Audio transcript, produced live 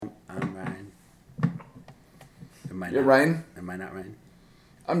Am I You're not? Ryan. Am I not Ryan?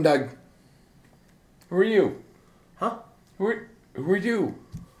 I'm Doug. Who are you? Huh? Who are you?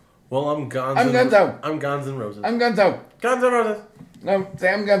 Well, I'm Gonzo. I'm Gonzo. I'm Guns N' Roses. I'm Gonzo. Guns N' Roses. No,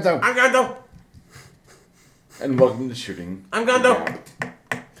 say I'm Gonzo. I'm Gonzo. And welcome to Shooting. I'm Gonzo.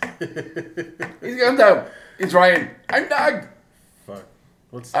 He's Gonzo. He's Ryan. I'm Doug. Fuck.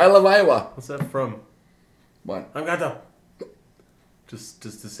 I love Iowa. What's that from? What? I'm Gonzo. Just to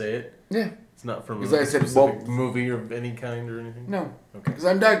say it? Yeah. It's not from a 'Cause I said, specific well- movie of any kind or anything? No. Okay. Because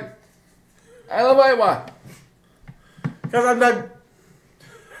I'm Doug. I love Iowa. Because I'm Doug.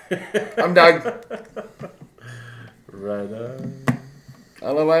 I'm Doug. Right on. I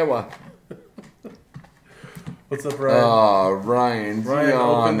love Iowa. What's up, Ryan? Oh, Ryan.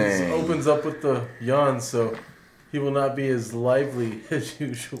 Ryan opens up with the yawn, so he will not be as lively as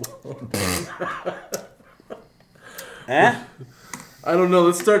usual. Eh? I don't know.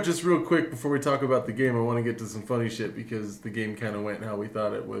 Let's start just real quick before we talk about the game. I want to get to some funny shit because the game kind of went how we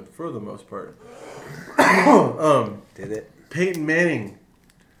thought it would for the most part. Did it? Peyton Manning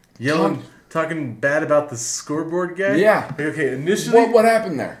yelling, talking bad about the scoreboard guy. Yeah. Okay. Initially, What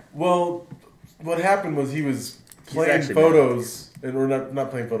happened there? well, what happened was he was playing actually photos, and or not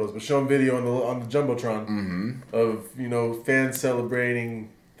playing photos, but showing video on the jumbotron of fans celebrating,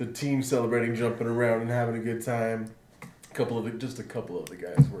 the team celebrating, jumping around and having a good time. Just a couple of the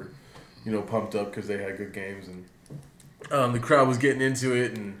guys were, pumped up because they had good games, and the crowd was getting into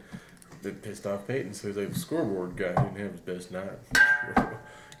it, and it pissed off Peyton. So he's like, scoreboard guy didn't have his best night.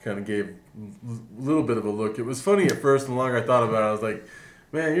 Kind of gave a little bit of a look. It was funny at first, and the longer I thought about it, I was like,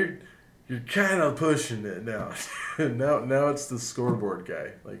 man, you're kind of pushing it now. now it's the scoreboard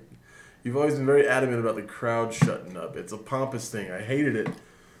guy. Like, you've always been very adamant about the crowd shutting up. It's a pompous thing. I hated it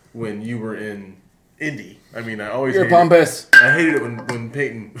when you were in Indy. I mean, I always You're hated pompous. it. I hated it when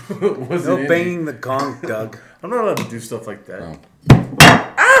Peyton was No in Indy. banging the gong, Doug. I'm not allowed to do stuff like that.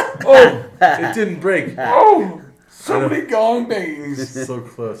 Oh. Oh! It didn't break. Oh! So many gong bangs. So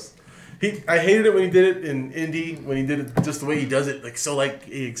close. I hated it when he did it in Indy, when he did it just the way he does it, like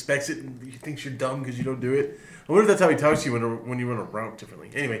he expects it and he thinks you're dumb because you don't do it. I wonder if that's how he talks to you when you run a route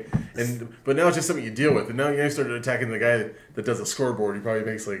differently. Anyway, but now it's just something you deal with, and now you started attacking the guy that does a scoreboard. He probably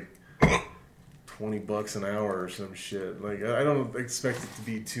makes like $20 an hour or some shit. Like, I don't expect it to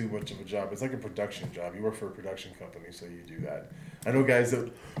be too much of a job. It's like a production job. You work for a production company, so you do that. I know guys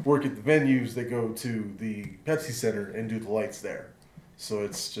that work at the venues that go to the Pepsi Center and do the lights there. So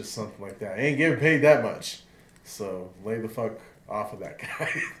it's just something like that. I ain't getting paid that much. So lay the fuck off of that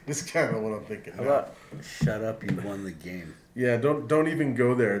guy. That's kind of what I'm thinking How now. about shut up, you won the game? Yeah, don't even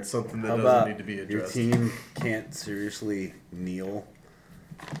go there. It's something that How doesn't about need to be your addressed. team can't seriously kneel?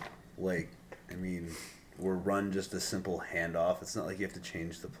 Like, I mean, or run just a simple handoff. It's not like you have to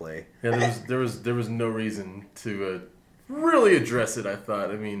change the play. Yeah, there was no reason to really address it. I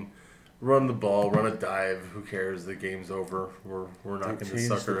thought. I mean, run the ball, run a dive. Who cares? The game's over. We're not Don't going to change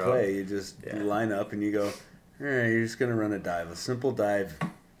sucker the out. play. You just you line up and you go, all right, you're just gonna run a dive, a simple dive.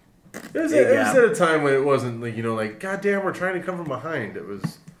 It was at a time when it wasn't like God damn, we're trying to come from behind. It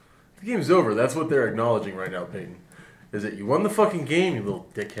was the game's over. That's what they're acknowledging right now, Peyton. Is that you won the fucking game, you little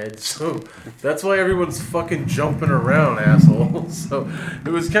dickhead. So that's why everyone's fucking jumping around, asshole. So it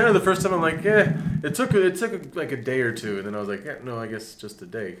was kind of the first time I'm like, it took like a day or two, and then I was like, no, I guess just a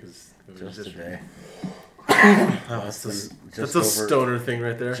day because it was Just a day. That's a stoner thing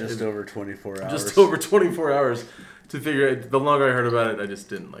right there. Just over 24 hours. Just over 24 hours to figure it. The longer I heard about it, I just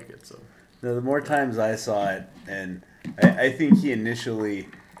didn't like it. So No, the more times I saw it, and I think he initially,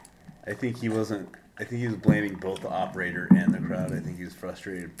 I think he was blaming both the operator and the crowd. I think he was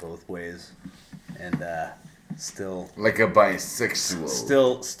frustrated both ways, and still Like a bisexual.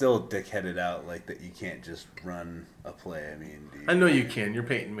 still dickheaded out like that. You can't just run a play. I mean, I know you can. You're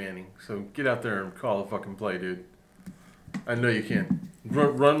Peyton Manning, so get out there and call a fucking play, dude. I know you can.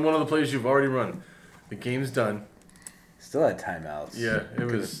 Run one of the plays you've already run. The game's done. still had timeouts. Yeah, it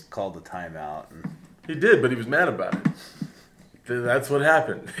Could've was. called the timeout. And He did, but he was mad about it. That's what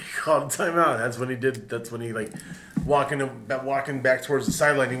happened. He called a timeout. That's when he did. That's when he walking back towards the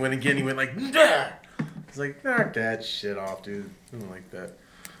sideline. He went again. He went like, nah! He's like, knock that shit off, dude. I don't like that.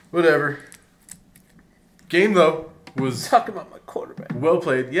 Whatever. Game though was talking about my quarterback. well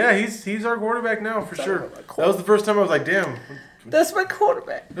played. Yeah, he's our quarterback now for sure. about my That was the first time I was like, damn, That's my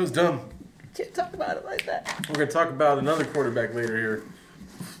quarterback. that was dumb. Can't talk about it like that. We're gonna talk about another quarterback later here.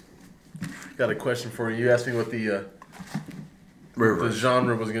 Got a question for you. You asked me what the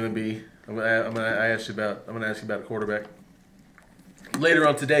genre was gonna be. I'm gonna ask you about a quarterback later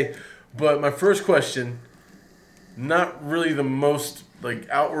on today. But my first question, not really the most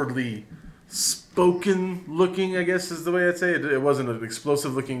outwardly spoken looking, I guess is the way I'd say it. It wasn't an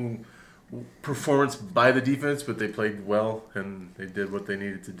explosive looking performance by the defense, but they played well and they did what they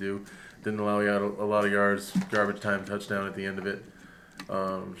needed to do. Didn't allow you out a lot of yards, garbage time touchdown at the end of it.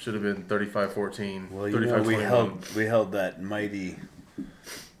 Should have been 35-14. Well, 35-21. we held that mighty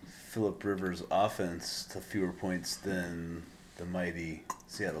Phillip Rivers offense to fewer points than the mighty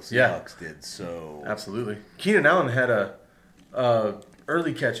Seattle Seahawks did. So absolutely, Keenan Allen had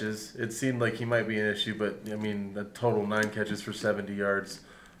early catches. It seemed like he might be an issue, but I mean, a total 9 catches for 70 yards.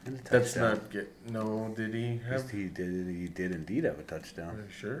 That's not no. Did he have? He did indeed have a touchdown. Are you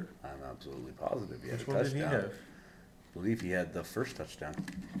sure? I'm absolutely positive he had Which a one touchdown. did he have? I believe he had the first touchdown.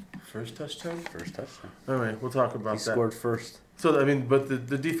 First touchdown. First touchdown. All right, we'll talk about He that. scored first. So I mean, but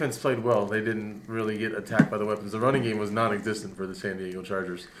the defense played well. They didn't really get attacked by the weapons. The running game was non-existent for the San Diego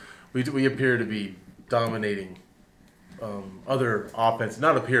Chargers. We appear to be dominating other offense.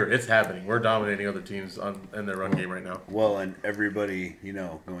 Not appear, it's happening. We're dominating other teams in their run game right now. Well, and everybody,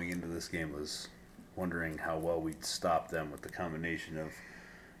 going into this game was wondering how well we'd stop them with the combination of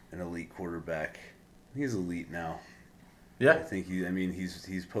an elite quarterback. He's elite now. Yeah. I think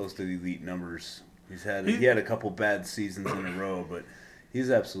he's posted elite numbers. He had a couple bad seasons in a row, but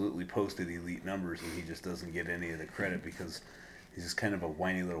he's absolutely posted elite numbers, and he just doesn't get any of the credit because he's just kind of a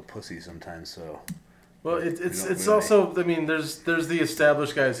whiny little pussy sometimes. So, well, it's also, I mean, there's the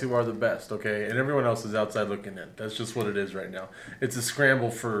established guys who are the best, okay, and everyone else is outside looking in. That's just what it is right now. It's a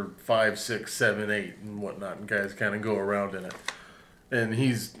scramble for 5, 6, 7, 8, and whatnot, and guys kind of go around in it. And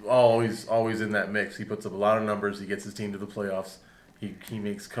he's always in that mix. He puts up a lot of numbers. He gets his team to the playoffs. He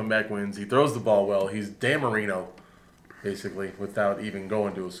makes comeback wins. He throws the ball well. He's Dan Marino, basically, without even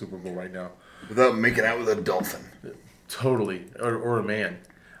going to a Super Bowl right now. Without making out with a dolphin. Totally, or a man.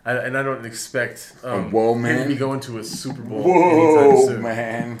 I don't expect man? him to be going to a Super Bowl Whoa, anytime soon.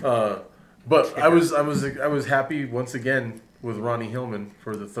 man. But I was happy once again with Ronnie Hillman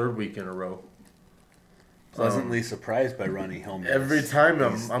for the 3rd week in a row. Pleasantly surprised by Ronnie Hillman. Every time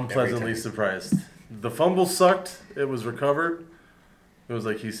I'm pleasantly surprised. The fumble sucked. It was recovered. It was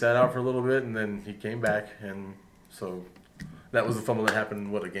like he sat out for a little bit and then he came back, and so that was the fumble that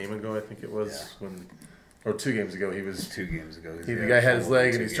happened. What, a game ago? I think it was or 2 games ago. He was 2 games ago. The guy had his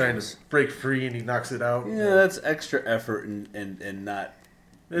leg and he's trying to break free and he knocks it out. Yeah, that's extra effort and not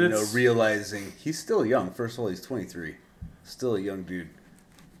realizing he's still young. First of all, he's 23, still a young dude,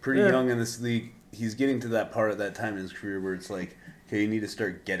 pretty young in this league. He's getting to that part at that time in his career where it's like, okay, you need to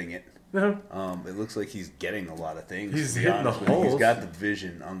start getting it. It looks like he's getting a lot of things. He's hitting the holes. He's got the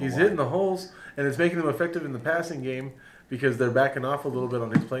vision on the line. He's hitting the holes, and it's making him effective in the passing game because they're backing off a little bit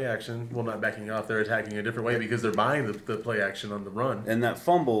on his play action. Well, not backing off. They're attacking a different way because they're buying the play action on the run. And that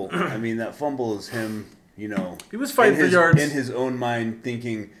fumble, that fumble is him, He was fighting for yards. In his own mind,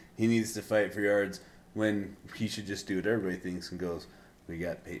 thinking he needs to fight for yards when he should just do what everybody thinks and goes, we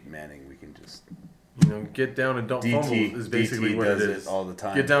got Peyton Manning. We can just... get down and don't fumble is basically what it is. All the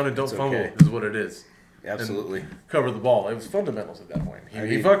time. Get down and don't fumble is what it is. Absolutely. And cover the ball. It was fundamentals at that point.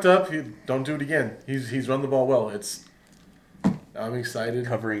 He fucked up. Don't do it again. He's run the ball well. I'm excited.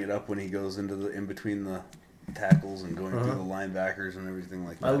 Covering it up when he goes in between the tackles and going through the linebackers and everything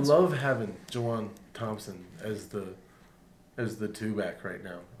like that. I love having Juwan Thompson as the 2-back right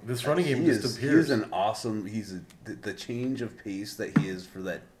now. This running game just appears. He's an awesome. The change of pace that he is for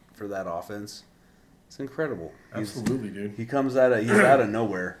that offense. It's incredible. Absolutely, dude. He's out of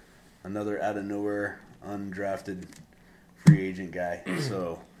nowhere. Another out of nowhere undrafted free agent guy.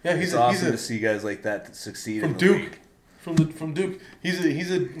 So it's awesome to see guys like that succeed in the league. From Duke. He's a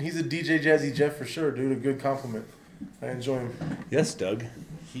DJ Jazzy Jeff for sure, dude. A good compliment. I enjoy him. Yes, Doug.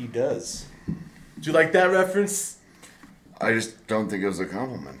 He does. Do you like that reference? I just don't think it was a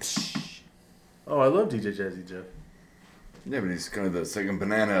compliment. Oh, I love DJ Jazzy Jeff. Yeah, but he's kind of the second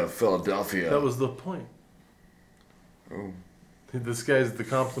banana of Philadelphia. That was the point. Oh. This guy's the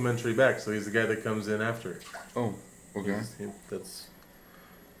complimentary back, so he's the guy that comes in after. Oh, okay.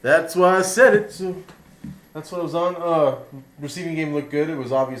 That's why I said it. So that's what I was on. Receiving game looked good. It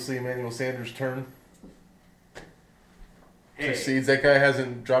was obviously Emmanuel Sanders' turn. Proceeds. That guy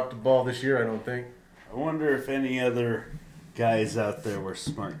hasn't dropped the ball this year, I don't think. I wonder if any other guys out there were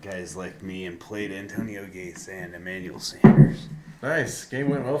smart guys like me and played Antonio Gates and Emmanuel Sanders. Nice. Game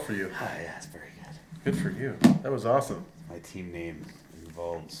went well for you. Yeah, that's very good. Good for you. That was awesome. My team name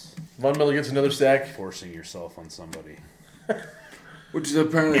involves Von Miller gets another sack. Forcing yourself on somebody. Which is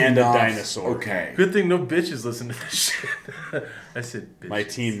apparently and not a dinosaur. Okay. Good thing no bitches listen to this shit. I said bitches. My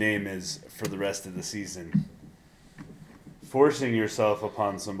team name is, for the rest of the season, forcing yourself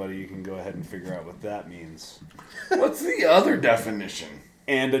upon somebody. You can go ahead and figure out what that means. What's the other definition?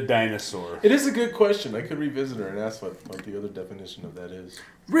 and a dinosaur. It is a good question. I could revisit her and ask what the other definition of that is.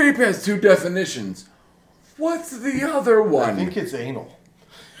 Rape has 2 definitions. What's the other I one? think it's anal.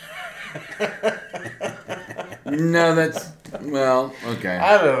 No, that's... Well, okay.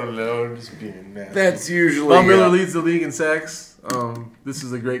 I don't know. I'm just being nasty. That's usually... Von Miller leads the league in sacks. This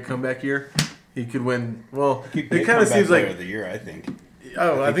is a great comeback year. He could win. Well, it kind of seems player like... of the year, I think.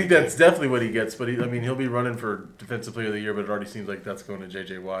 Oh, I think that's definitely what he gets. But he'll be running for defensive player of the year. But it already seems like that's going to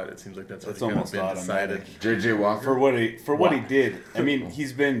J.J. Watt. It seems like that's almost been decided. J.J. Walker? For what he did. I mean,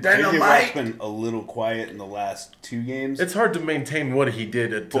 he's been J.J. Watt's been a little quiet in the last 2 games. It's hard to maintain what he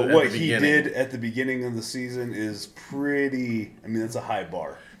did at but the what beginning. he did at the beginning of the season is pretty. I mean, that's a high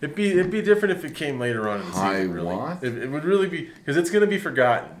bar. It'd be different if it came later on in the High season. Really, what? it would really be because it's going to be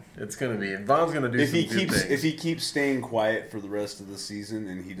forgotten. It's going to be, and Von's going to do If some he good keeps things. if he keeps staying quiet for the rest of the season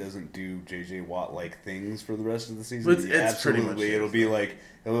and he doesn't do J.J. Watt like things for the rest of the season, But it's pretty much it'll be like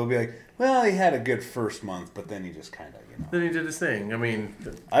well, he had a good first month, but then he just kind of Then he did his thing. I mean,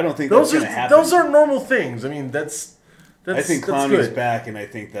 I don't think those that's are going to happen. those are normal things. I mean, that's I think that's Clowney's good. back, and I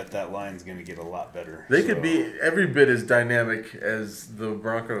think that line's going to get a lot better. They So, could be every bit as dynamic as the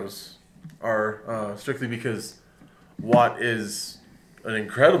Broncos are, strictly because Watt is an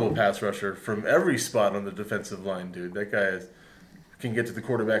incredible pass rusher from every spot on the defensive line, dude. That guy can get to the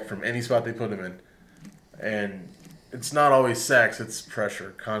quarterback from any spot they put him in. And it's not always sacks, it's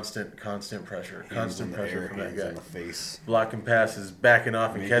pressure. Constant pressure. hands in Constant the pressure air, from that hands guy. in the face, Blocking passes, backing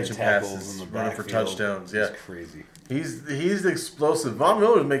off and making catching tackles passes, in the running for backfield. touchdowns. Yeah. It's crazy. He's explosive. Von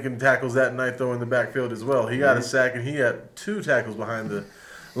Miller's making tackles that night, though, in the backfield as well. He got a sack, and he had 2 tackles behind the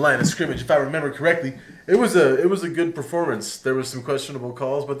line of scrimmage, if I remember correctly. It was a good performance. There was some questionable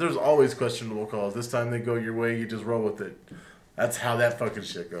calls, but there's always questionable calls. This time they go your way, you just roll with it. That's how that fucking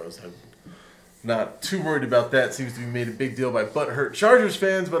shit goes. I'm not too worried about that. Seems to be made a big deal by butthurt Chargers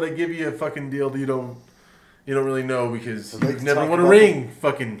fans, but I give you a fucking deal that you don't really know because I'd like you've to never talk won a about ring.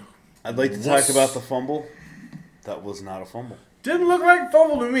 Fucking I'd like to wuss. talk about the fumble. That was not a fumble. Didn't look like a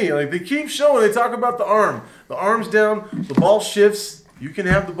fumble to me. Like, they keep showing, they talk about the arm. The arm's down, the ball shifts. You can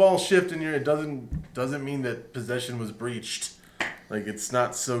have the ball shift in here. It doesn't mean that possession was breached. Like, it's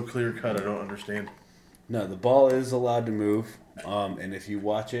not so clear cut. I don't understand. No, the ball is allowed to move. And if you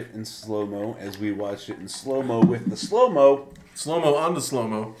watch it in slow-mo, as we watched it in slow-mo with the slow-mo, Slow-mo on the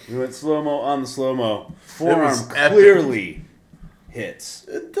slow-mo. we went slow-mo on the slow-mo. was Forearm epic. clearly hits.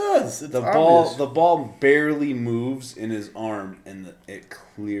 It does. It's The obvious. ball barely moves in his arm, and it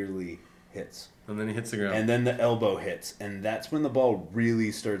clearly hits. And then he hits the ground. And then the elbow hits, and that's when the ball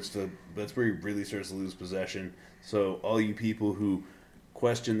really starts to. That's where he really starts to lose possession. So all you people who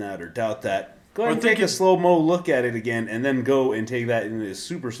question that or doubt that, go ahead and take a slow mo look at it again, and then go and take that in a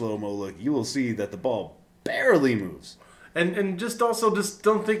super slow mo look. You will see that the ball barely moves. And just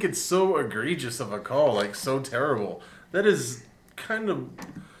don't think it's so egregious of a call, like so terrible. That is kind of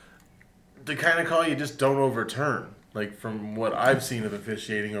the kind of call you just don't overturn. Like from what I've seen of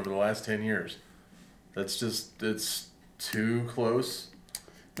officiating over the last 10 years. It's too close.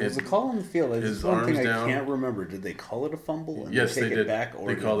 There's a call on the field. It's his one thing arms I down. can't remember. Did they call it a fumble? And Yes, take they it did. Back, or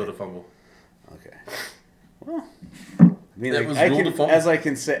They did called it a fumble. Okay. Well, I mean, It like, was I ruled can, a fumble. as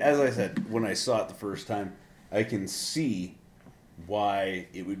I said, when I saw it the first time, I can see why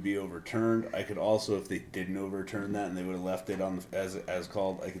it would be overturned. I could also, if they didn't overturn that and they would have left it on the, as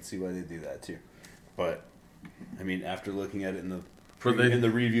called, I could see why they do that too. But I mean, after looking at it in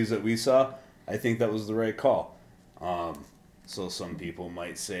the reviews that we saw, I think that was the right call. So some people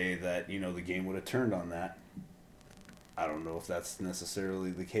might say that the game would have turned on that. I don't know if that's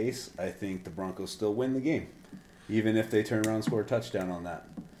necessarily the case. I think the Broncos still win the game, even if they turn around and score a touchdown on that.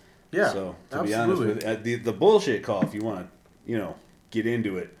 Yeah. So to absolutely. be honest with the bullshit call, if you want to, get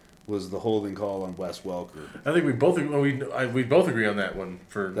into it, was the holding call on Wes Welker. I think we both agree on that one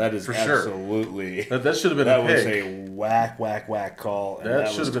That is for sure. absolutely. That should have been That a was pick. a whack call, and That that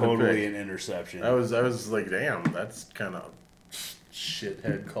should was have been a totally pick. an interception. I was like, damn, that's kind of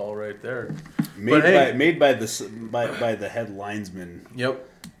shithead call right there. Made by the head linesman. Yep.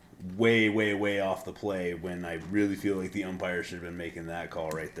 Way off the play when I really feel like the umpire should have been making that call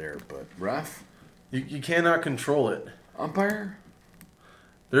right there. But Ref? You cannot control it. Umpire?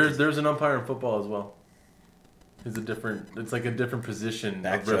 There's an umpire in football as well. It's like a different position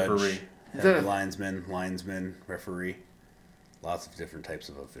back of referee. judge, head linesman, referee. Lots of different types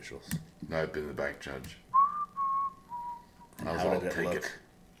of officials. No, I've been the back judge. I was How all did it take look?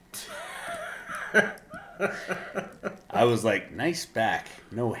 it. I was like, nice back.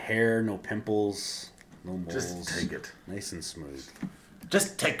 No hair, no pimples, no moles. Just take it. Nice and smooth.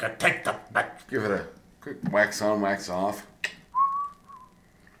 Just take the back. Give it a quick wax on, wax off.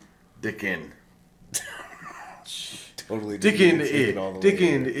 Dick in. Totally. Dick didn't into take it. all the Dick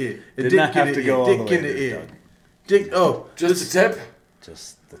way into there. it. Did Dick not have into to go it. all the Dick way into there, it. Doug. Dick. Oh, Just a tip?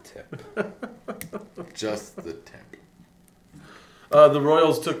 Just the tip. Just the tip. The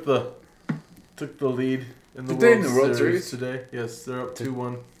Royals took the lead in the Did they in World, the World Series Series? today. Yes, they're up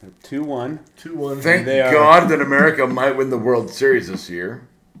 2-1. 2-1. 2-1. Thank They are- God that America might win the World Series this year.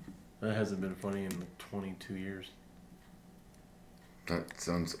 That hasn't been funny in 22 years. That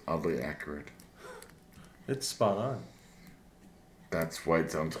sounds oddly accurate. It's spot on. That's why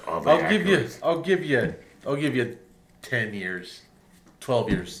it sounds oddly accurate. I'll give you 10 years. 12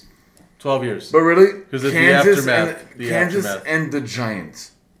 years. 12 years. But really, 'Cause it's the Kansas, aftermath. and, The Kansas aftermath. and the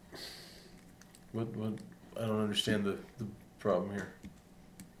Giants. What I don't understand the problem here.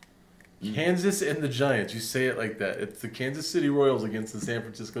 Kansas and the Giants. You say it like that. It's the Kansas City Royals against the San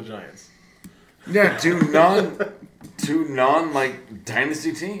Francisco Giants. Yeah, two non like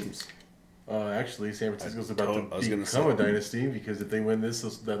dynasty teams. Actually, San Francisco's about I was to gonna become a say. dynasty because if they win this,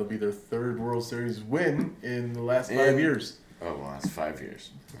 that'll be their third World Series win in the last 5 years. Oh well, that's 5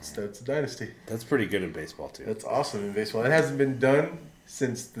 years. That's a dynasty. That's pretty good in baseball too. That's awesome in baseball. It hasn't been done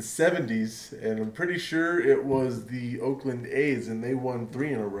since the 70s, and I'm pretty sure it was the Oakland A's, and they won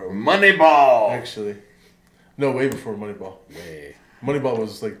 3 in a row. Moneyball. Actually, no, way before Moneyball. Way. Moneyball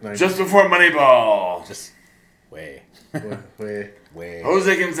was like 90. Just before Moneyball. Just way. way. Way.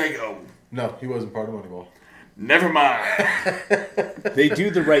 Jose Canseco. No, he wasn't part of Moneyball. Never mind. They do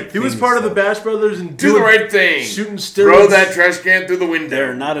the right He thing. was part of the Bash Brothers and Do the right thing. shooting Throw steroids. that trash can through the window.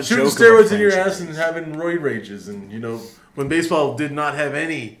 They're not a Shooting joke. steroids in your ass and having roid rages, and when baseball did not have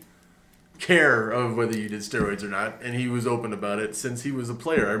any care of whether you did steroids or not, and he was open about it since he was a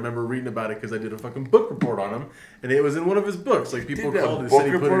player. I remember reading about it because I did a fucking book report on him, and it was in one of his books. Like people Did a called and book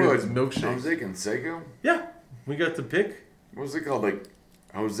said he put it report in on his milkshake. Jose Canseco? Yeah, we got to pick. What was it called? Like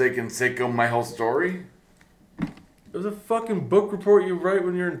Jose Canseco, My Whole Story? It was a fucking book report you write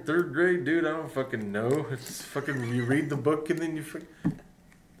when you're in 3rd grade, dude. I don't fucking know. It's fucking you read the book and then you fucking.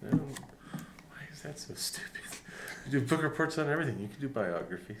 Why is that so stupid? You do book reports on everything. You can do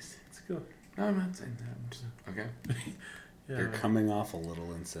biographies. It's good. No, I'm not saying that. I'm just, okay. Yeah. You're coming off a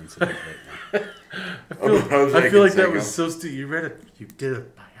little insensitive right now. I feel like that was so stupid. You did a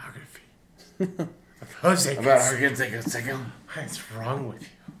biography. Of Jose About Canseco. Jose Canseco. What's wrong with you?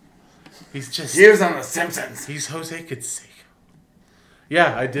 He's just. He was on The Simpsons. He's Jose Canseco.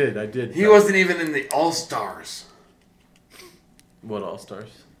 Yeah, I did. He wasn't even in the All Stars. What All Stars?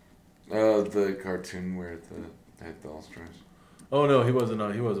 The cartoon where they had the All Stars. Oh no, he wasn't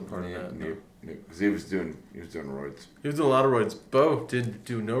on. He wasn't part of that. No, because he was doing roids. He was doing a lot of roids. Bo didn't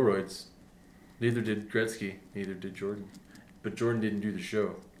do no roids. Neither did Gretzky. Neither did Jordan. But Jordan didn't do the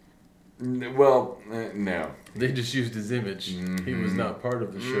show. Well, no. They just used his image. He was not part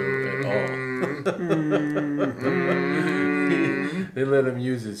of the show at all. They let him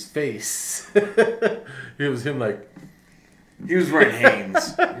use his face. It was him like. He was wearing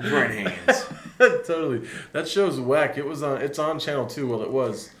Hanes. Totally. That show's whack. It's on Channel 2. Well, it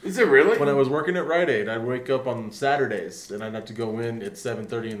was. Is it really? When I was working at Rite Aid, I'd wake up on Saturdays and I'd have to go in at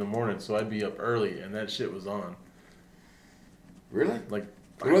 7:30 in the morning, so I'd be up early, and that shit was on. Really? Like,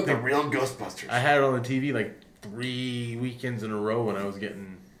 What about the real Ghostbusters? I had it on the TV like 3 weekends in a row when I was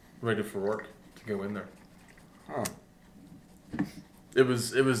getting ready for work to go in there. Huh. It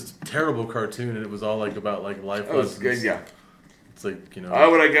was a terrible cartoon, and it was all like about like life That was lessons. good, yeah. It's like, I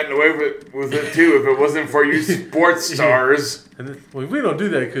would have gotten away with it too if it wasn't for you sports stars. And then, well, we don't do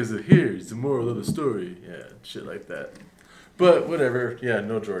that because here's the moral of the story. Yeah, shit like that. But whatever. Yeah,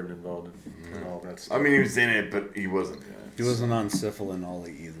 no Jordan involved in all that stuff. I mean, he was in it, but he wasn't. He wasn't on Syphil and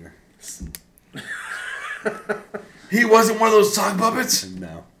Ollie either. He wasn't one of those sock puppets?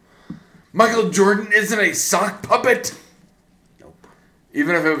 No. Michael Jordan isn't a sock puppet? Nope.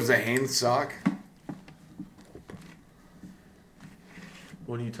 Even if it was a Hanes sock?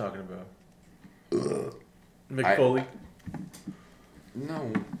 What are you talking about? Mick Foley?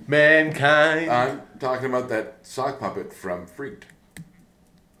 No. Mankind? I'm talking about that sock puppet from Freaked.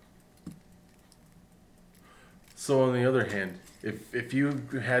 So on the other hand, if you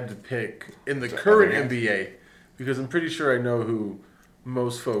had to pick in the current hand? NBA, because I'm pretty sure I know who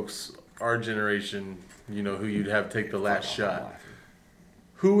most folks, our generation, who you'd have take the last shot.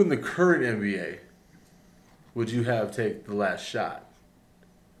 Who in the current NBA would you have take the last shot?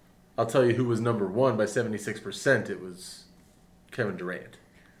 I'll tell you who was number one by 76%. It was Kevin Durant.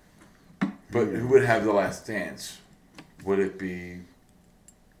 But who would have the last dance? Would it be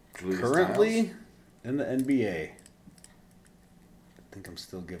Julius Currently, Stiles? in the NBA, I think I'm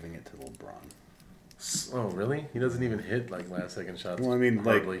still giving it to LeBron. Oh, really? He doesn't even hit like last second shots. Well, I mean,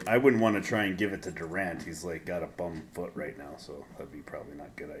 hardly. like, I wouldn't want to try and give it to Durant. He's like got a bum foot right now, so that'd be probably not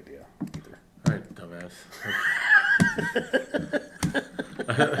a good idea either. All right, dumbass.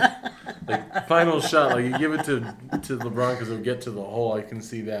 Like final shot, like you give it to LeBron because it'll get to the hole. I can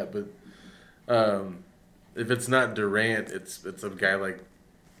see that, but if it's not Durant, it's a guy like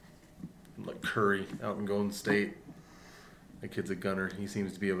Curry out in Golden State. That kid's a gunner. He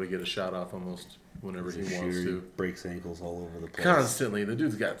seems to be able to get a shot off almost whenever he wants to. Breaks ankles all over the place. Constantly, the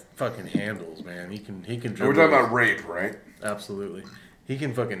dude's got fucking handles, man. He can And dribble. we're talking about rape, right? Absolutely, he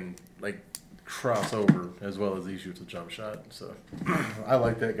can fucking like cross over as well as he shoots a jump shot. So I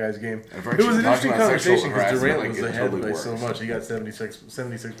like that guy's game. If It was we're an talking interesting about sexual conversation because harassment, Durant like, was it ahead totally by so works. much. He got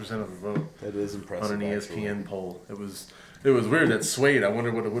 76% of the vote That is impressive. on an actually. ESPN poll. It was weird that swayed. I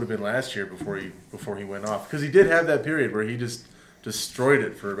wonder what it would have been last year before he went off, because he did have that period where he just destroyed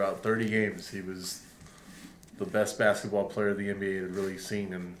it for about 30 games. He was the best basketball player the NBA had really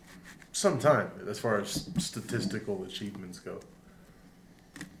seen in some time as far as statistical achievements go.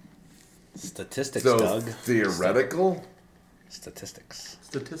 Statistics, So Doug. theoretical? Statistics.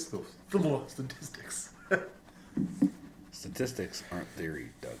 Statistics. Statistics aren't theory,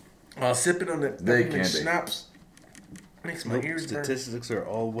 Doug. Sipping on that They peppermint can be. schnapps makes my Nope, ears burn. statistics are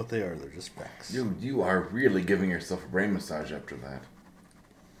all what they are. They're just facts. Dude, you are really giving yourself a brain massage after that.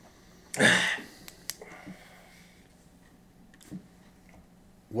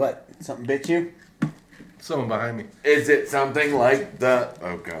 What? Something bit you? Someone behind me. Is it something like the...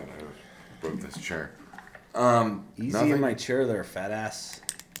 Oh, God, I broke this chair. Easy Nothing? in my chair there, fat ass.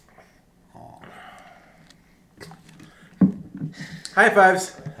 Aw. High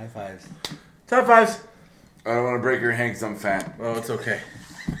fives. High fives. Top fives. I don't want to break your hand because I'm fat. Oh, it's okay.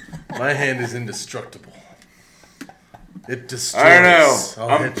 My hand is indestructible. It destroys. I know. I'll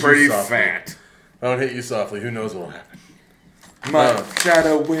I'm hit you pretty softly. fat. I'll hit you softly. Who knows what will happen? My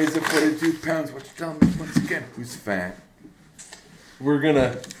shadow weighs 42 pounds. What you tell me once again? Who's fat? We're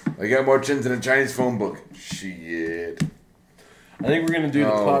gonna. I got more chins than a Chinese phone book. Shit. I think we're gonna do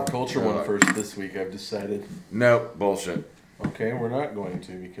the Oh, pop culture one God. first this week. I've decided. Nope, bullshit. Okay, we're not going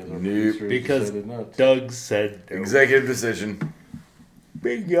to because our Nope. producer Because decided not to. Doug said no. Executive decision.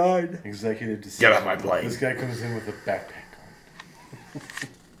 Big yard. Executive decision. Get off my plate. This guy comes in with a backpack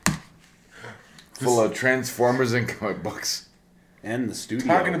on. Full of Transformers and comic books. And the studio.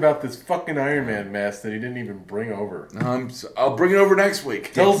 Talking about this fucking Iron Man mask that he didn't even bring over. I'll bring it over next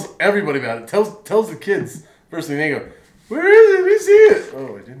week. Tells everybody about it. Tells the kids. First thing they go, where is it? We see it.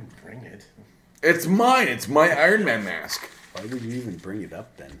 Oh, I didn't bring it. It's mine. It's my Iron Man mask. Why would you even bring it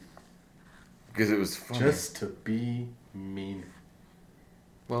up then? Because it was funny. Just to be mean.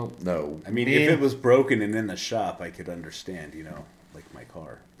 Well, no. I mean, Me- if it was broken and in the shop, I could understand, like my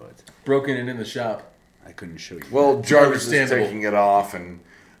car, but Broken and in the shop. I couldn't show you. Well, Jarvis is Understandable. taking it off, and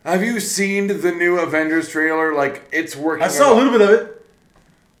have you seen the new Avengers trailer? Like, it's working. I saw a little bit of it.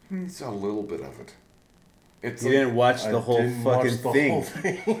 You saw a little bit of it. It's You didn't watch the whole didn't watch fucking the thing. whole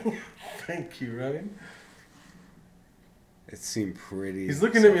thing. Thank you, Ryan. It seemed pretty. He's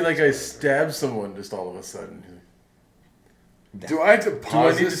looking at me like I stabbed someone just all of a sudden. Do I have to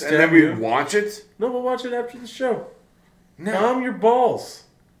pause need to this and then stab we you? watch it? No, we'll watch it after the show. No, Calm your balls.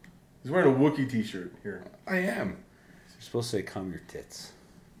 He's wearing a Wookiee t-shirt here. I am. You're supposed to say, "Calm your tits."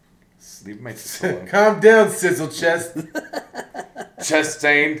 Leave my tits alone. Calm down, sizzle chest.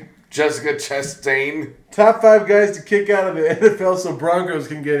 Chastain, Jessica Chastain. Top 5 guys to kick out of the NFL so Broncos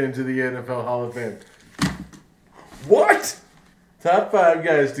can get into the NFL Hall of Fame. What? Top 5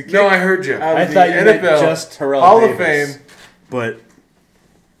 guys to kick No, I heard you. out I of the thought you meant NFL just Terrell Hall Davis. of Fame. But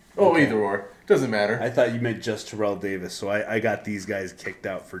Oh, either or. Doesn't matter. I thought you meant just Terrell Davis, so I got these guys kicked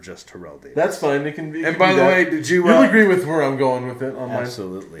out for just Terrell Davis. That's fine. It can be. And by the way, did you? You'll agree with where I'm going with it on mine.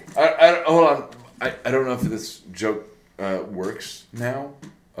 Absolutely. Hold on. I don't know if this joke works now,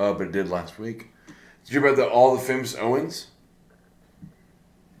 but it did last week. Did you hear about all the famous Owens?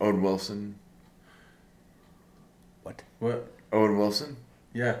 Owen Wilson. What? What? Owen Wilson.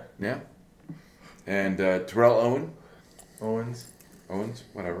 Yeah. Yeah. And Terrell Owens. Owens,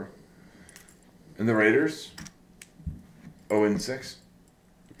 whatever. And the Raiders. 0-6.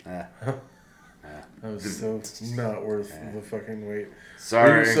 Ah. That was so not worth the fucking wait.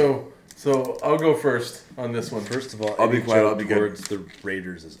 Sorry. So I'll go first on this one. First of all, I'll be any quiet, joke I'll be good. towards the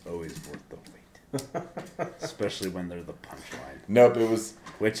Raiders is always worth the wait, especially when they're the punchline, Nope, it was.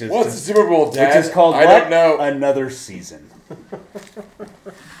 which is What's the just- Super Bowl, Dad? which is called I what? don't know. Another season.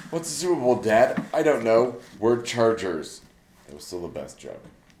 What's the Super Bowl, Dad? I don't know. We're Chargers. It was still the best joke.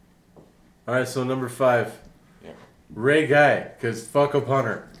 All right, so number 5, Yeah. Ray Guy, because fuck a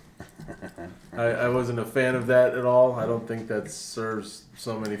punter. I wasn't a fan of that at all. I don't think that serves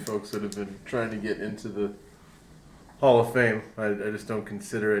so many folks that have been trying to get into the Hall of Fame. I just don't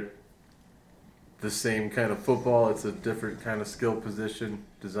consider it the same kind of football. It's a different kind of skill position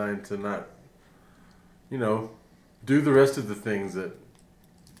designed to not, do the rest of the things that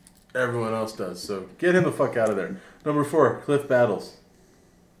everyone else does. So get him the fuck out of there. Number 4, Cliff Battles.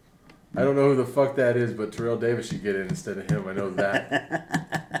 I don't know who the fuck that is, but Terrell Davis should get in instead of him. I know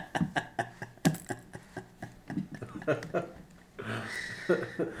that.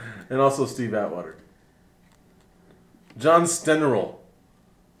 And also Steve Atwater. John Stennerl.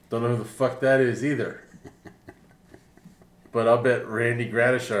 Don't know who the fuck that is either. But I'll bet Randy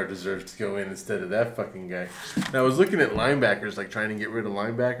Gradishar deserves to go in instead of that fucking guy. Now, I was looking at linebackers, like trying to get rid of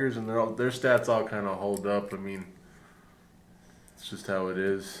linebackers, and their stats all kind of hold up. I mean, it's just how it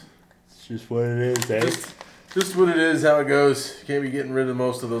is. It's just what it is, eh? Just what it is, how it goes. You can't be getting rid of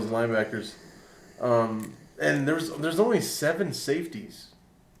most of those linebackers. And there's only 7 safeties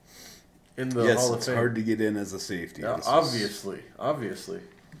in the Hall of it's Fame. hard to get in as a safety. Obviously.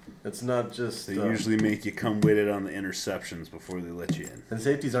 It's not just... They usually make you come with it on the interceptions before they let you in. And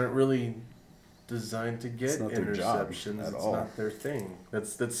safeties aren't really designed to get not their job interceptions. at It's all. not their thing.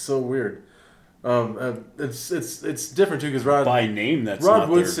 That's so weird. It's different too because By name, that's Rod not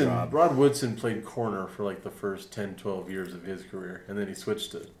Woodson their job. Rod Woodson played corner for like the first 10, 12 years of his career, and then he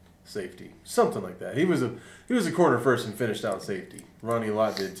switched to safety, something like that. He was a corner first and finished out safety. Ronnie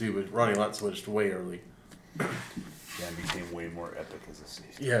Lott did too, but Ronnie Lott switched way early. Yeah, and became way more epic as a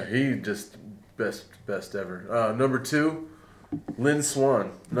safety. Yeah, he just best ever. Number 2, Lynn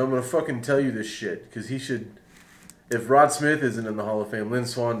Swann. And I'm gonna fucking tell you this shit because he should. If Rod Smith isn't in the Hall of Fame, Lynn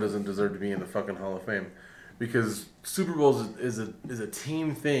Swann doesn't deserve to be in the fucking Hall of Fame, because Super Bowls is a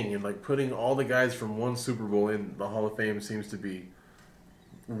team thing, and like putting all the guys from one Super Bowl in the Hall of Fame seems to be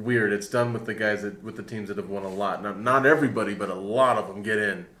weird. It's done with with the teams that have won a lot. Not everybody, but a lot of them get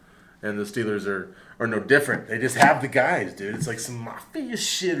in. And the Steelers are no different. They just have the guys, dude. It's like some mafia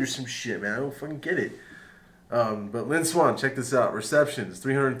shit or some shit, man. I don't fucking get it. But Lynn Swann, check this out. Receptions,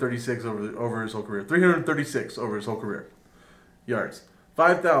 336 over his whole career. 336 over his whole career. Yards,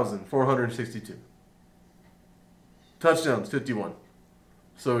 5,462. Touchdowns, 51.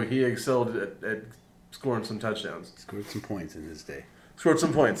 So he excelled at scoring some touchdowns. Scored some points in his day. Scored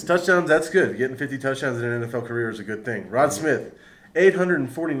some points. Touchdowns, that's good. Getting 50 touchdowns in an NFL career is a good thing. Rod Smith,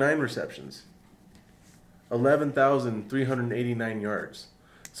 849 receptions, 11,389 yards.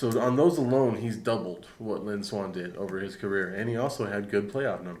 So on those alone, he's doubled what Lynn Swann did over his career. And he also had good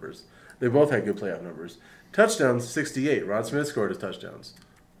playoff numbers. They both had good playoff numbers. Touchdowns, 68. Rod Smith scored his touchdowns.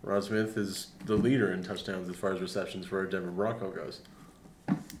 Rod Smith is the leader in touchdowns as far as receptions for a Denver Bronco goes.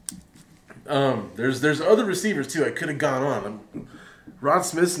 There's other receivers, too. I could have gone on. Rod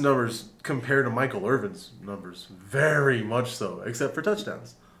Smith's numbers compare to Michael Irvin's numbers. Very much so, except for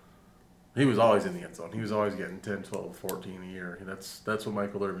touchdowns. He was always in the end zone. He was always getting 10, 12, 14 a year. That's what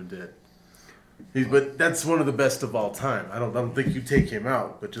Michael Irvin did. But that's one of the best of all time. I don't think you take him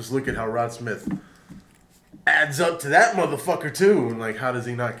out, but just look at how Rod Smith adds up to that motherfucker too. And like, how does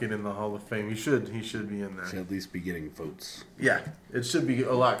he not get in the Hall of Fame? He should be in there. Should at least be getting votes. Yeah, it should be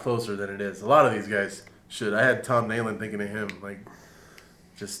a lot closer than it is. A lot of these guys should. I had Tom Nalen thinking of him. Like,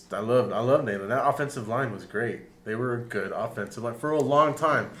 just I love Nalen. That offensive line was great. They were a good offensive line for a long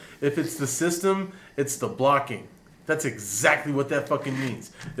time. If it's the system, it's the blocking. That's exactly what that fucking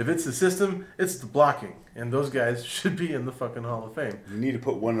means. If it's the system, it's the blocking. And those guys should be in the fucking Hall of Fame. You need to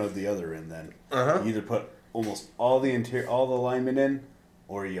put one or the other in then. Uh-huh. You either put almost all the linemen in,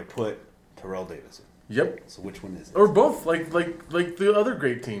 or you put Terrell Davis in. Yep. So which one is it? Or both, like the other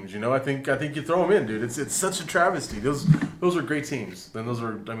great teams. You know, I think you throw them in, dude. It's such a travesty. Those are great teams. Then those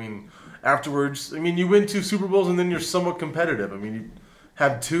are, I mean, afterwards, I mean, you win 2 Super Bowls and then you're somewhat competitive. I mean, you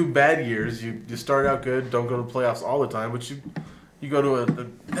have 2 bad years. You start out good, don't go to playoffs all the time, but you go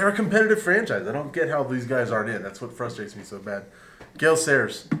to they're a competitive franchise. I don't get how these guys aren't in. That's what frustrates me so bad. Gale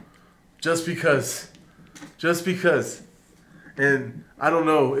Sayers, just because. And I don't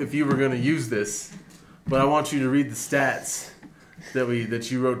know if you were going to use this, but I want you to read the stats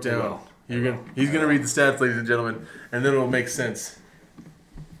that you wrote down. He's gonna read the stats, ladies and gentlemen, and then it'll make sense.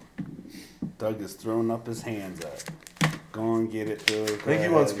 Doug is throwing up his hands up. Go and get it, Doug. I think he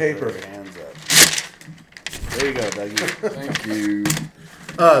wants paper. Hands up. There you go, Dougie. Thank you.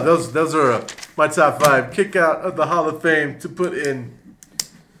 Those are my top 5 kick out of the Hall of Fame to put in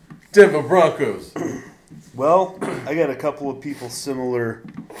Denver Broncos. Well, I got a couple of people similar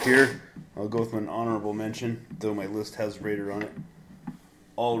here. I'll go with an honorable mention, though my list has Raider on it.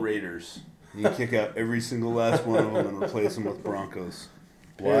 All Raiders. You can kick out every single last one of them and replace them with Broncos.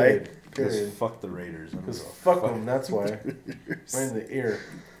 Why? Good. Because Period. fuck the Raiders. Because fuck them, that's why. Right in the ear.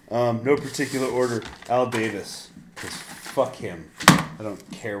 No particular order. Al Davis. Because fuck him. I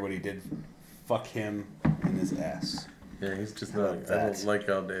don't care what he did. Fuck him in his ass. Yeah, he's just How not. about I that? don't like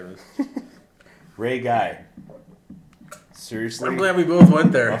Al Davis. Ray Guy. Seriously? I'm glad we both went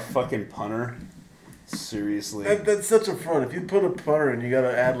A there. fucking punter? Seriously? That's such a front. If you put a punter in, you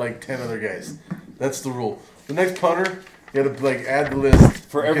gotta add like 10 other guys. That's the rule. The next punter, you gotta like add the list.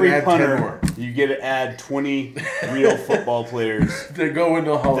 For You can every add 10 punter, more. you get to add 20 real football players They go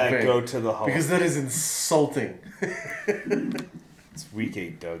into the Hall of that Fame. go to the Hall. Because that is insulting. It's week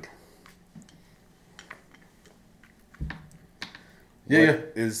 8, Doug. Yeah,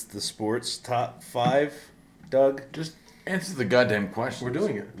 What is the sports top 5, Doug? Just answer the goddamn question. We're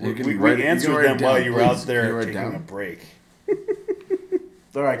doing it. You can We write it- you answered can write them it while down, you were please. out Can you there write it taking down? a break.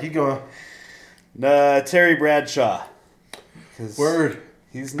 All right, keep going. Terry Bradshaw. 'Cause Word.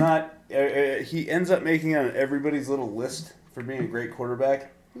 He's not. He ends up making on everybody's little list for being a great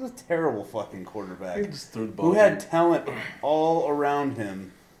quarterback. He's a terrible fucking He quarterback just threw the ball. who had talent all around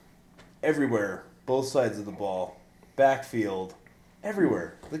him, everywhere, both sides of the ball, backfield,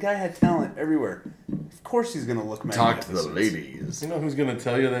 everywhere. The guy had talent everywhere. Of course, he's gonna look Talk to the magnificent. ladies. You know who's gonna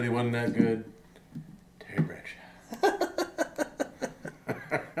tell you that he wasn't that good? Terry Bradshaw.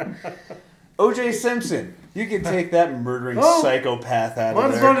 O.J. Simpson. You can take that murdering Oh, psychopath out Might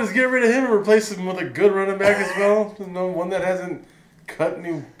of as well there. just get rid of him and replace him with a good running back as well. No one that hasn't cut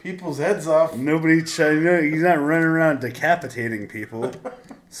any people's heads off. He's not running around decapitating people.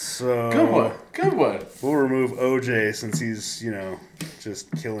 So Good one. Good one. We'll remove OJ since he's,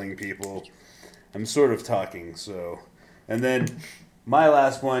 just killing people. I'm sort of talking, so. And then my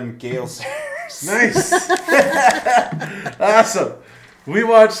last one, Gale Sayers. Nice. Awesome. We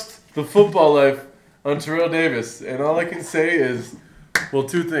watched The Football Life on Terrell Davis, and all I can say is, well,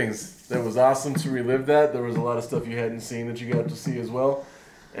 two things. That was awesome to relive that. There was a lot of stuff you hadn't seen that you got to see as well.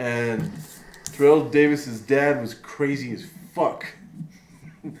 And Terrell Davis's dad was crazy as fuck.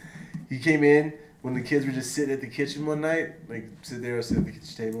 He came in when the kids were just sitting at the kitchen one night, sitting at the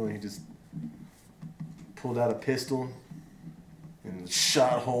kitchen table, and he just pulled out a pistol and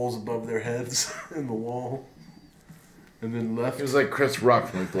shot holes above their heads in the wall, and then left. It was like Chris Rock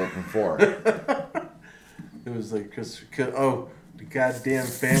from Lethal Weapon 4. It was like the goddamn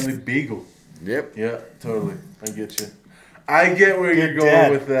family beagle. Yep. Yeah, totally. I get you. I get where you're Good going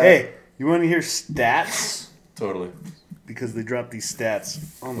dad. with that. Hey, you want to hear stats? Totally. Because they dropped these stats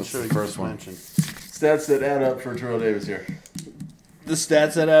on the What's show the you first just one? mentioned. Stats that add up for Terrell Davis here. The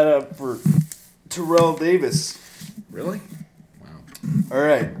stats that add up for Terrell Davis. Really? All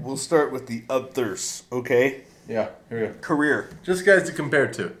right, we'll start with the others, okay? Yeah, here we go. Career. Just guys to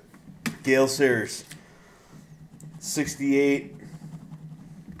compare to. Gale Sayers, 68.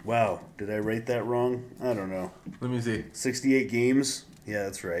 Wow, did I write that wrong? I don't know. Let me see. 68 games? Yeah,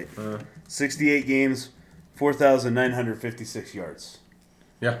 that's right. 68 games, 4,956 yards.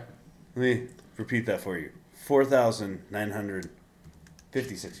 Yeah. Let me repeat that for you.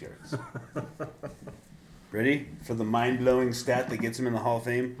 4,956 yards. Ready for the mind-blowing stat that gets him in the Hall of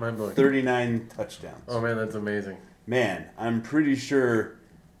Fame? Mind-blowing. 39 touchdowns. Oh man, that's amazing. Man, I'm pretty sure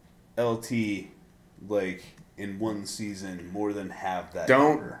LT, in one season, more than half that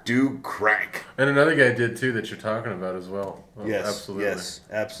number. Don't do crack. And another guy did too that you're talking about as well. Oh, Yes, absolutely. yes,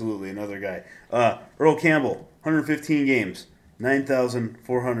 absolutely. Another guy. Earl Campbell, 115 games,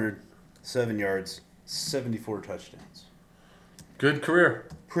 9,407 yards, 74 touchdowns. Good career.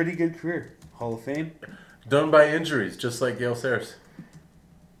 Pretty good career. Hall of Fame. Done by injuries, just like Gale Sayers.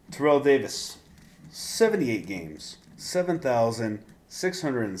 Terrell Davis, 78 games,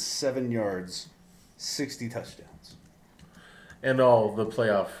 7,607 yards, 60 touchdowns. And all the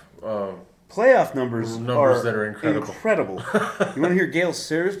playoff. Playoff numbers That are incredible. You want to hear Gale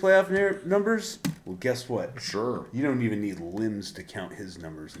Sayers' playoff numbers? Well, guess what? Sure. You don't even need limbs to count his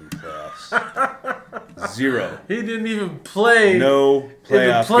numbers in the playoffs. 0. He didn't even play No in the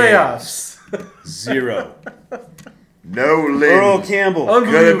playoff playoffs. games. 0. No limbs. Earl Campbell. Could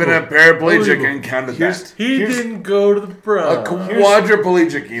have been a paraplegic Unbelievable. and counted Here's- that. He didn't go to the A pro.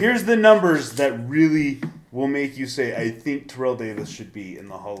 quadriplegic even. Here's the numbers that really will make you say, I think Terrell Davis should be in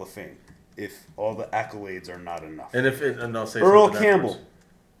the Hall of Fame if all the accolades are not enough. And and I'll say Earl something Campbell, afterwards.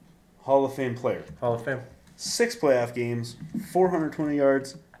 Hall of Fame player. Hall of Fame. 6 playoff games, 420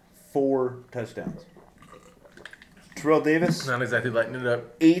 yards, 4 touchdowns. Terrell Davis, Not exactly lighting it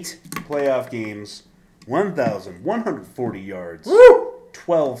up. 8 playoff games, 1,140 yards, Woo!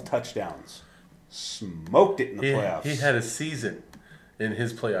 12 touchdowns. Smoked it in the He, playoffs. he had a season in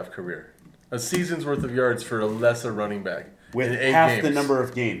his playoff career. A season's worth of yards for a lesser running back. with in 8 half the games. number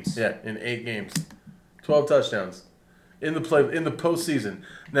of games. Yeah, in 8 games, 12 touchdowns in the postseason.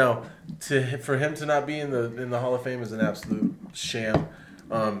 Now, for him to not be in the Hall of Fame is an absolute sham.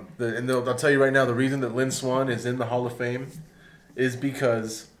 I'll tell you right now, the reason that Lynn Swann is in the Hall of Fame is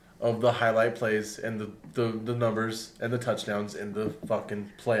because of the highlight plays and the numbers and the touchdowns in the fucking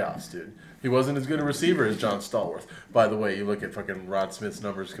playoffs, dude. He wasn't as good a receiver as John Stallworth. By the way, you look at fucking Rod Smith's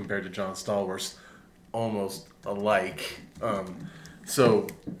numbers compared to John Stallworth's, almost alike. So,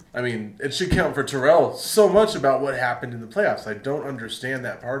 I mean, it should count for Terrell so much about what happened in the playoffs. I don't understand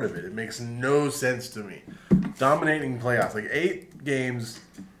that part of it. It makes no sense to me. Dominating playoffs, like 8 games,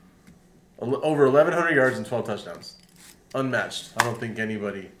 over 1,100 yards and 12 touchdowns. Unmatched. I don't think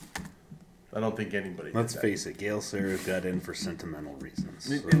anybody Let's did that. face it, Gale Sayers got in for sentimental reasons.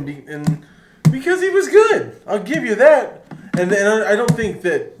 So. And because he was good. I'll give you that. And I don't think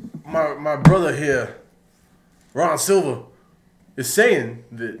that my brother here, Ron Silver, is saying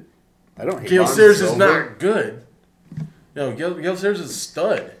that I don't hate Gale Ron Sayers is Silver. not good. No, Gale Sayers is a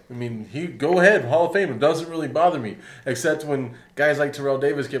stud. I mean, go ahead, Hall of Fame. It doesn't really bother me, except when guys like Terrell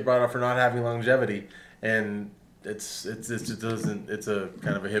Davis get brought up for not having longevity, and it's a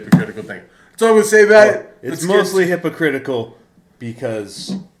kind of a hypocritical thing. That's all I'm gonna say about it. It's mostly hypocritical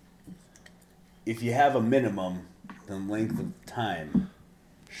because if you have a minimum, then length of time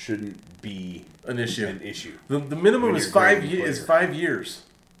shouldn't be an issue. The minimum When is you're 5 grading years. players. 5 years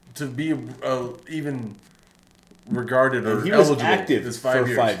to be even regarded or And he was eligible. active is for 5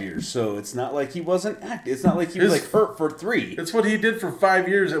 years. 5 years, so it's not like he wasn't active. It's not like he was His- like hurt for 3. It's what he did for 5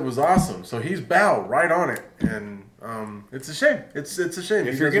 years. It was awesome. So he's bow right on it, and it's a shame. It's a shame.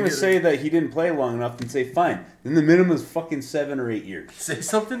 If He you're doesn't gonna get say that he didn't play long enough, then say fine. Then the minimum is fucking 7 or 8 years. say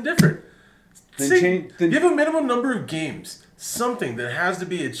something different. Then Give a minimum number of games, something that has to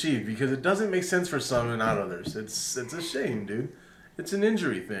be achieved, because it doesn't make sense for some and not others. It's a shame, dude. It's an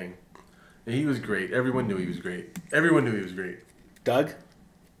injury thing. And he was great. Everyone knew he was great. Doug,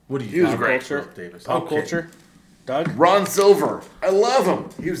 What do you He was think great. about Terrell Davis? pop Okay. culture. Doug, Ron Silver. I love him.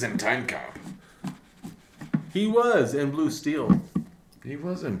 He was in Time Cop. He was in Blue Steel. He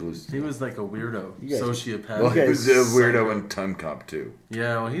was in Blue He Steel. was like a weirdo, You guys- sociopath. Well, he Okay. was a weirdo in Time Cop too.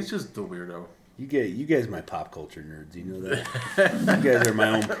 Yeah, well, he's just the weirdo. you guys, my pop culture nerds. You know that. You guys are my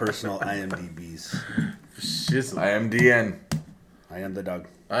own personal IMDb's. Shizzle. I am DN. I am the Doug.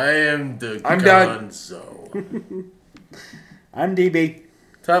 I am the I'm done. Gonzo. I'm DB.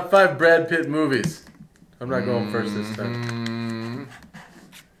 Top 5 Brad Pitt movies. I'm not going first this time.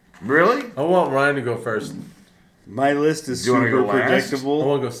 Really? I want Ryan to go first. My list is Do you wanna super go last? I predictable.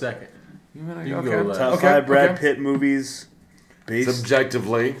 want to go second. You can go last. Top Okay, 5 Brad okay. Pitt movies, based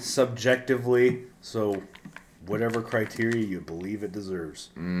Subjectively. subjectively. So, whatever criteria you believe it deserves.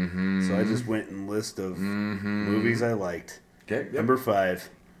 Mm-hmm. So I just went and list of movies I liked. Okay. Yep. Number 5,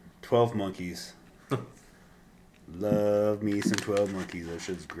 12 Monkeys. Love me some 12 Monkeys. That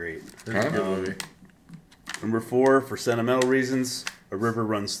shit's great. That's a good movie. Number 4, for sentimental reasons, A River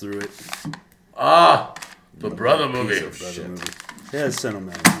Runs Through It. Ah, the brother movie. Piece of Brother shit. movie. It has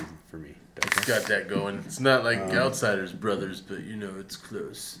sentimental reason for me. It's got that going. It's not like Outsiders Brothers, but you know it's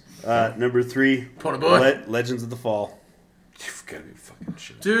close. Number 3, Pony boy. Legends of the Fall. You've got to be fucking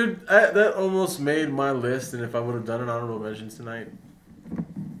shit. Dude, that almost made my list, and if I would have done an honorable mention tonight,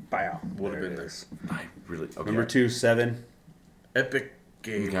 Wow. would have There been it there. is. I really. Okay. Number 2, 7. Epic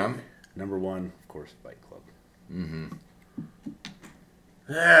game. Okay. Number 1, of course, Fight Club.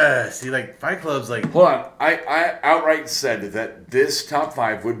 Yeah, see, like Fight Club's like Hold on. I outright said that this top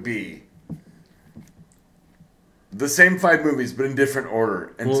 5 would be the same 5 movies, but in different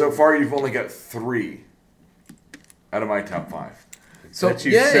order. And so Well- far, you've only got 3 out of my top 5. So Bet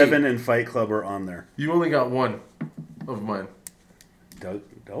you yay. 7 and Fight Club are on there. you only got one of mine.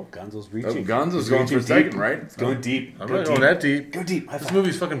 Gonzo's Oh, reaching. Gonzo's He's going for reaching second, deep. right? It's going deep. I'm Go not deep. going that deep. Go deep. High This five.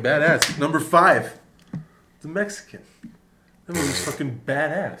 movie's fucking badass. Number 5, The Mexican. That movie's fucking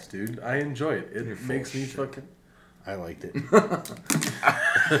badass, dude. I enjoy it. It makes me fucking. I liked it.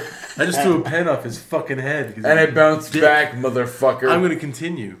 I just threw a pen off his fucking head. 'cause And he- it bounced back, motherfucker. I'm gonna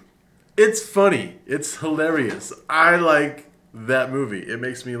continue. It's funny. It's hilarious. I like that movie. It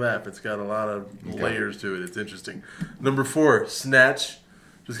makes me laugh. It's got a lot of layers to it. It's interesting. Number 4, Snatch.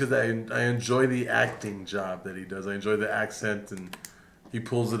 Just because I enjoy the acting job that he does. I enjoy the accent and he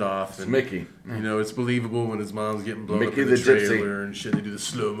pulls it off. And Mickey. You know, it's believable when his mom's getting blown Mickey up in the the Gypsy. trailer and shit. They do the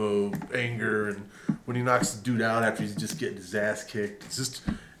slow mo anger and when he knocks the dude out after he's just getting his ass kicked. It's just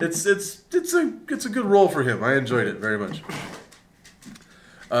it's a good role for him. I enjoyed it very much.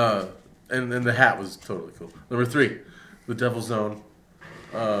 And the hat was totally cool. Number 3, The Devil's Own.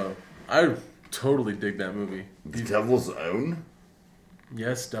 I totally dig that movie. The Devil's Own?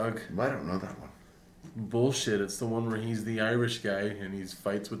 Yes, Doug. I don't know that one. Bullshit. It's the one where he's the Irish guy and he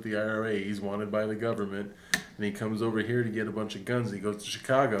fights with the IRA. He's wanted by the government. And he comes over here to get a bunch of guns. He goes to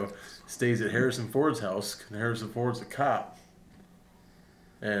Chicago, stays at Harrison Ford's house. And Harrison Ford's a cop.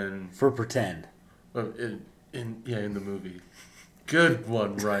 And For pretend. in the movie. Good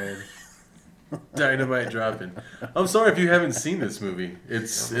one, Ryan. Dynamite dropping. I'm sorry if you haven't seen this movie.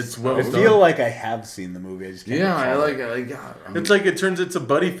 It's well I done. feel like I have seen the movie. I just can't recall it. It's like it turns into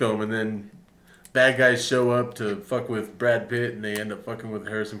buddy film, and then bad guys show up to fuck with Brad Pitt, and they end up fucking with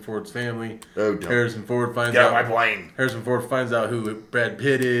Harrison Ford's family. Oh, don't. Harrison Ford finds Get out on my plane. Harrison Ford finds out who Brad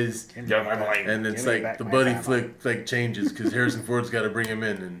Pitt is, Get on my plane. and it's Give me like back the my buddy family. flick like changes because Harrison Ford's got to bring him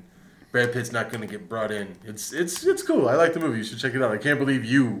in, and Brad Pitt's not going to get brought in. It's cool. I like the movie. You should check it out. I can't believe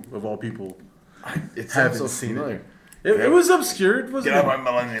you, of all people, It sounds haven't so seen familiar. it. It was obscure. It was Get on my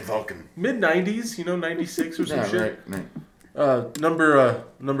Millennium Falcon. mid '90s, 96 or some Yeah, shit. right.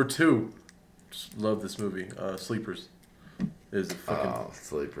 Number 2. Just love this movie. Sleepers is a fucking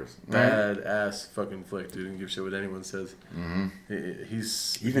Sleepers. badass fucking flick, dude. Don't give a shit what anyone says. Mm-hmm.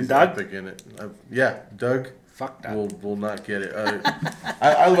 He's Doug? epic in it. Yeah, Doug Fuck that. will not get it.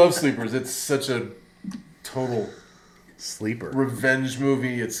 I love Sleepers. It's such a total Sleeper. revenge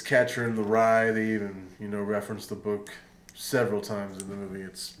movie. It's Catcher in the Rye. They even reference the book several times in the movie.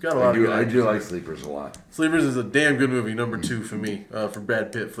 It's got a lot of good I actors do in like it. Sleepers a lot. Sleepers is a damn good movie. Number 2 for me, for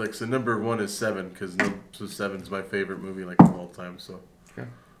Brad Pitt flicks. And number 1 is Seven, because Seven's my favorite movie of all time. So Okay.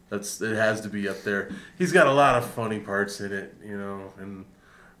 it has to be up there. He's got a lot of funny parts in it, and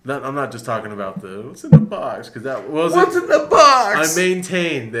I'm not just talking about the what's in the box, because that wasn't. What's in the box? I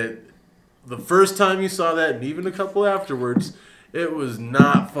maintain that the first time you saw that, and even a couple afterwards, it was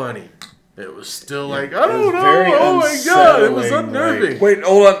not funny. It was still like, I don't know. very Oh my god, it was unsettling, unnerving. Wait,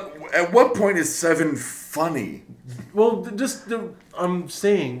 hold on. At what point is Seven funny? Well, I'm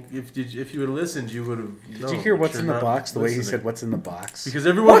saying, if you would have listened, you would have. Did you hear what's in the box? The way he said, "What's in the box"? Because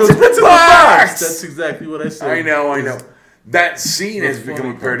everyone What's goes, in the "What's in box?" That's exactly what I said. I know. That scene has That's become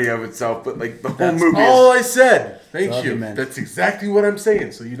funny. a parody of itself, but like the whole That's movie All is I said. Thank all you. he meant. That's exactly what I'm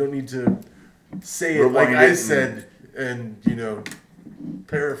saying. So you don't need to say it like Rewind I it said, and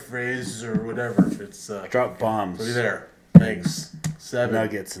paraphrase or whatever. It's Drop bombs, put it there. Thanks. Seven.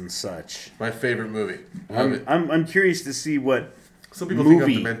 nuggets, and such. My favorite movie. Love it. I'm curious to see what Some people think I'm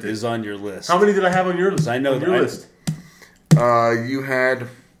movie demented. is on your list. How many did I have on your list? I know on that your I- list. you had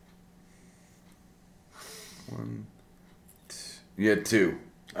one. You had 2.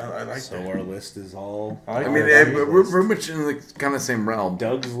 I like So that. our list is all. I like I mean, that. we're much in the kind of same realm.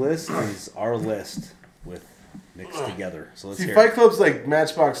 Doug's list is our list with mixed together. So let's See, hear Fight it. Club's like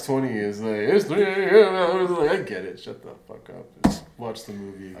Matchbox 20 is like, it's 3 a.m. I get it. Shut the fuck up. Just watch the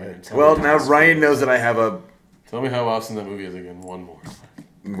movie again. Tell Well, me now how- Ryan knows that I have a. Tell me how awesome that movie is again. One more.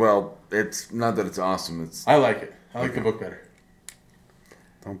 Well, it's not that it's awesome. It's I like it. I like the book better.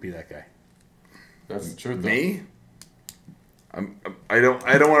 Don't be that guy. That's the truth. though. me. I don't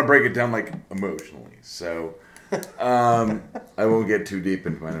want to break it down like emotionally, so I won't get too deep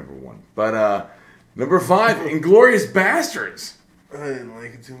into my number 1. But number 5, Inglorious Bastards. I didn't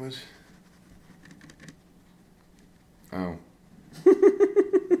like it too much. Oh.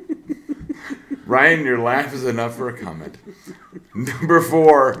 Ryan, your laugh is enough for a comment. Number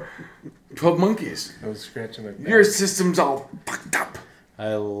 4, 12 Monkeys. I was scratching my back. Your system's all fucked up.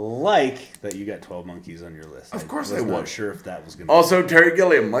 I like that you got 12 Monkeys on your list. Of course was I not would. sure if that was going to Also, Terry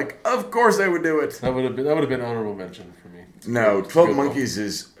Gilliam. Like, of course I would do it. That would have been honorable mention for me. No, It's a 12 good one. Monkeys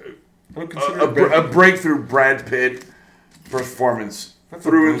is I don't consider a breakthrough Brad Pitt performance That's a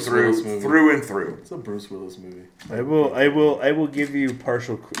through and Bruce Willis through, movie. through and through. It's a Bruce Willis movie. I will give you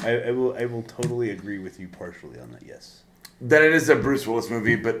partial. I will totally agree with you partially on that. Yes. That it is a Bruce Willis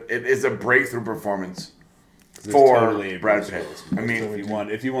movie, but it is a breakthrough performance It's for totally a Brad Bruce Pitt. Willis I movie. mean,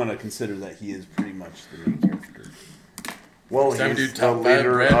 if you want to consider that he is pretty much the main character. well, Time to he's do the top 5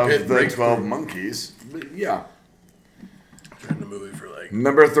 leader Brad Pitt of the breakthrough. 12 Monkeys. But yeah. Turned the movie for like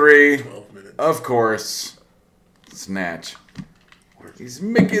Number 3, 12 minutes. of course, Snatch. He's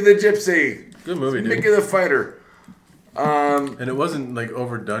Mickey the Gypsy. Good movie, dude. Mickey the Fighter. And it wasn't like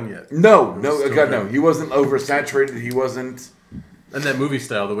overdone yet. No, It no, was still God, no. good. He wasn't oversaturated. He wasn't. And that movie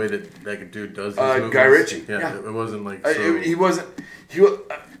style, the way that dude does his movies. Guy Ritchie, Yeah, yeah. It wasn't like so... He wasn't.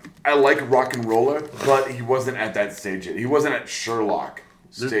 I like rock and roller, but he wasn't at that stage yet. He wasn't at Sherlock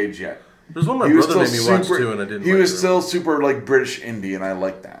stage yet. There's one my He was brother still made me watch super. too, and I didn't He like was it. still super like British indie, and I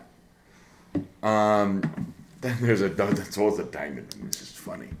like that. Then there's a dog that's always a diamond, and it's just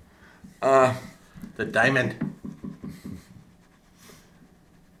funny. The Diamond.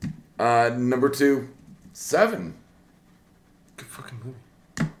 Number 2, 7. Good fucking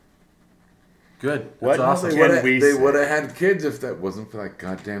movie. Good. What? That's awesome. Can we They say? would have had kids if that wasn't for that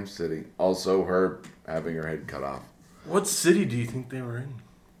goddamn city. Also, her having her head cut off. What city do you think they were in?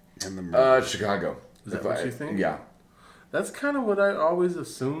 And the murder. Chicago. Is that what you think? Yeah. That's kind of what I always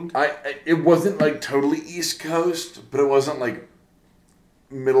assumed. It wasn't like totally East Coast, but it wasn't like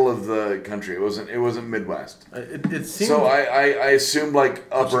middle of the country. It wasn't Midwest. It seemed So I assumed like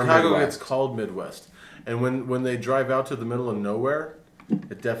upper Chicago Midwest. gets called Midwest, and when they drive out to the middle of nowhere,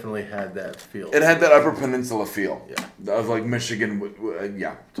 it definitely had that feel. It had that Upper Peninsula feel. Yeah. Of like Michigan.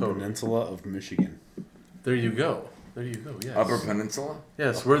 Yeah. Totally. Peninsula of Michigan. There you go. There you go. Yes. Upper Peninsula.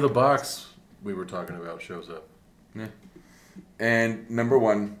 Yes, where the box we were talking about shows up. Yeah. And number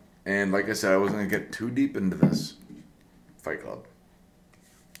 1, and like I said, I wasn't gonna get too deep into this. Fight Club.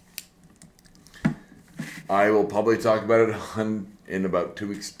 I will probably talk about it in about 2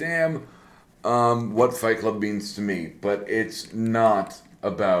 weeks. Damn, what Fight Club means to me, but it's not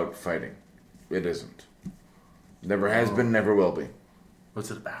about fighting. It isn't. Never has been, never will be. What's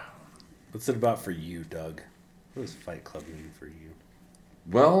it about? What's it about for you, Doug? What does Fight Club mean for you?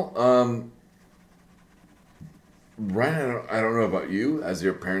 Well, Ryan, I don't know about you, as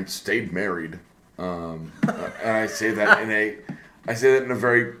your parents stayed married, and I say that in a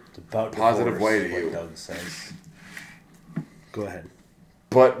very It's about positive divorce, way to is what you. Doug says. Go ahead.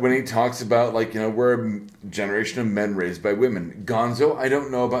 But when he talks about, like, we're a generation of men raised by women, Gonzo, I don't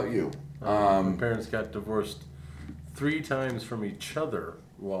know about you. My parents got divorced 3 times from each other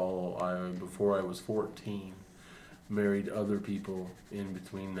before I was 14. Married other people in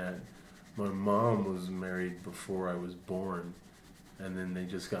between that. My mom was married before I was born, and then they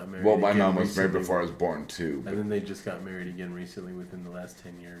just got married. Well, my again mom was married recently. before I was born, too. And then they just got married again recently within the last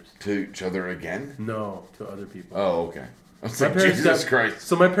 10 years. To each other again? No, to other people. Oh, okay. I was My like, parents Jesus got- Christ.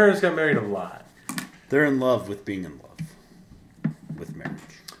 So my parents got married a lot. They're in love with being in love with marriage.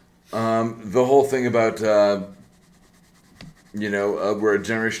 The whole thing about, we're a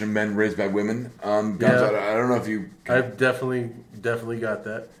generation of men raised by women. Gonzo, Yeah. I don't know if you... I've definitely got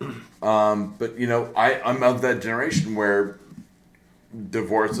that. But I'm of that generation where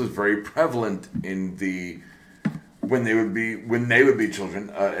divorce was very prevalent in when they would be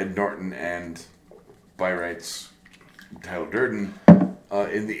children. Ed Norton and by rights Tyler Durden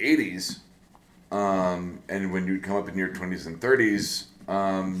in the 80s, and when you'd come up in your 20s and 30s,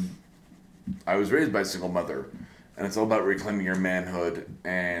 I was raised by a single mother, and it's all about reclaiming your manhood,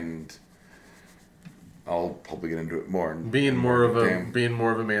 and I'll probably get into it more. Being more of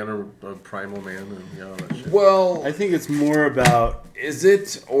a man or a primal man and all that shit. Well, I think it's more about is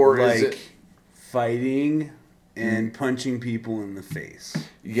it or is like it? fighting and punching people in the face.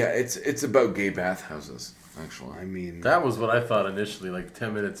 Yeah, it's about gay bathhouses, actually. I mean, That was what I thought initially. Like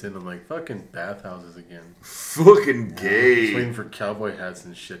 10 minutes in, I'm like, fucking bathhouses again. Fucking Just gay waiting for cowboy hats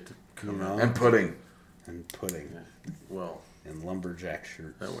and shit to come You out. know? and pudding. and pudding Well, and lumberjack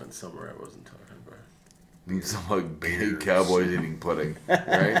shirts. that went somewhere I wasn't talking about. Some like gay cowboys eating pudding,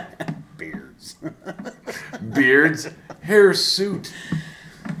 right? Beards. Beards, hair suit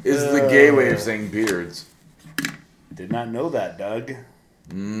is the gay way of saying beards. Did not know that, Doug.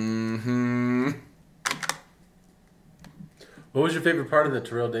 Mm-hmm. What was your favorite part of the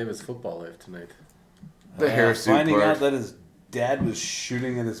Terrell Davis football life tonight? The hair suit Finding part. out that his dad was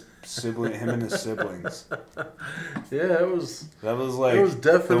shooting at him and his siblings. Yeah, it was. That was like It was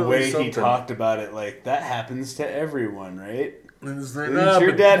definitely the way he something. talked about it. Like that happens to everyone, right? It was like, Didn't nah,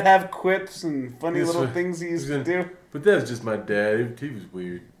 your but- dad have quips and funny He's little wa- things he used he's to do? But that's just my dad. He was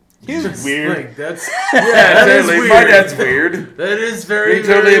weird. He's Just weird. Like, that's Yeah, that is totally. weird. My dad's weird. That is very. He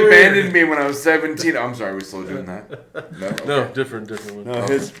totally very abandoned weird. me when I was 17. I'm sorry, we still doing that? No. Okay. No, different one. No,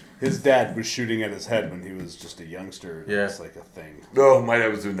 his dad was shooting at his head when he was just a youngster. Yeah. It's like a thing. No, my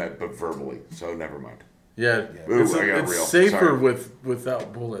dad was doing that, but verbally. So never mind. Yeah, Ooh, it's, I got it's real. safer Sorry.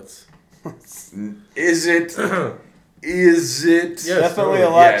 without bullets. Is it? Is it? Yeah. Definitely a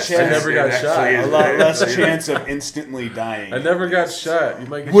lot Yes, chance. I never got it shot. actually A is lot very- less chance of instantly dying. I never got shot. You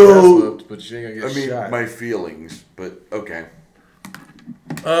might get Well, your ass whooped, but you ain't gonna I get mean, shot. my feelings, but okay.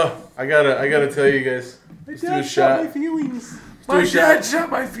 I gotta tell you guys. Let's do a shot. My feelings. do a My shot. dad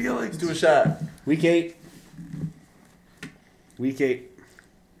shot my feelings. Let's do a shot. Week 8. Week 8.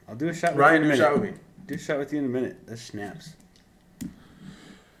 I'll do a shot with Ryan, you do in a a shot minute. with me. Do a shot with you in a minute. That snaps.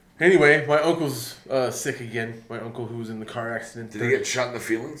 Anyway, my uncle's sick again. My uncle who was in the car accident. Did he get shot in the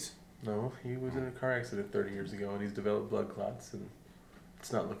feelings? No, he was in a car accident 30 years ago, and he's developed blood clots, and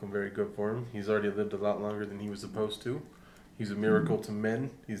it's not looking very good for him. He's already lived a lot longer than he was supposed to. He's a miracle to men.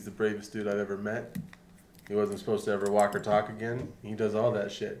 He's the bravest dude I've ever met. He wasn't supposed to ever walk or talk again. He does all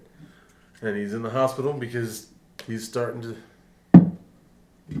that shit. and he's in the hospital because he's starting to.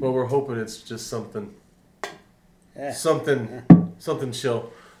 Well, we're hoping it's just something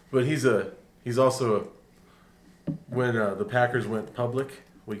chill, but he's also when the Packers went public,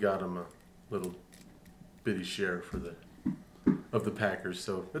 we got him a little bitty share of the Packers,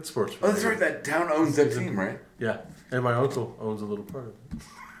 so it's sports. Oh, that's right. That town owns that team, right? Yeah, and my uncle owns a little part of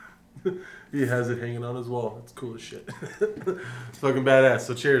it. He has it hanging on his wall. It's cool as shit. It's fucking badass.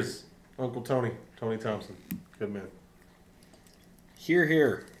 So cheers, Uncle Tony Thompson. Good man. Here,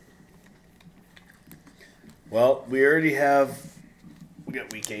 here. Well, we got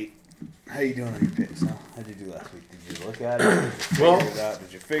week 8. How you doing on your picks? Huh? How did you do last week? Did you look at it?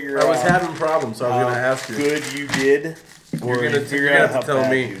 Did you figure it out? I was having problems, so I was going to ask you. Good you did. You're going to have to tell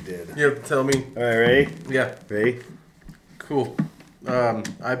me. You did. You have to tell me. All right, ready? Yeah. Ready? Cool.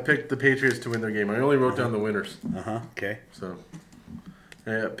 I picked the Patriots to win their game. I only wrote down the winners. Okay. So,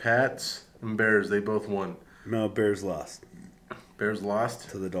 Pats and Bears, they both won. No, Bears lost Bears lost.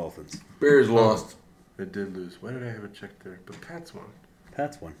 to the Dolphins. Bears lost. It did lose. Why did I have it checked there? But Pats won.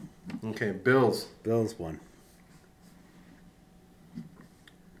 Pats won. Okay, Bills. Bills won.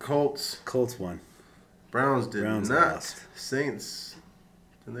 Colts. Colts won. Browns did Browns not. lost. Saints.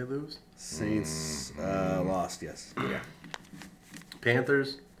 Did they lose? Saints lost, yes. Yeah.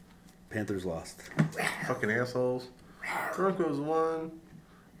 Panthers. Panthers lost. Fucking assholes. Broncos won.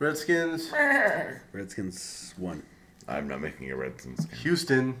 Redskins. Redskins won. I'm not making a Redskins game.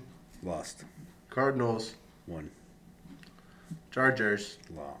 Houston. Lost. Cardinals. Won. Chargers.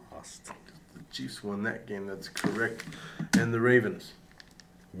 Lost. The Chiefs won that game. That's correct. And the Ravens.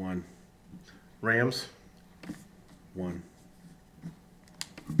 Won. Rams. Won.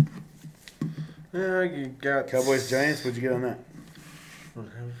 Yeah, you got Cowboys Giants, what'd you get on that? What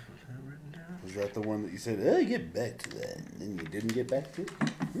have I written down? Was that the one that you said, oh, get back to that, and then you didn't get back to it?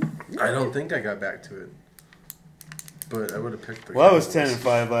 I don't think I got back to it. But I would have picked the Well, I was Cowboys.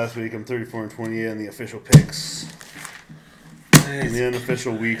 10-5 last week. I'm 34-28 on the official picks. In the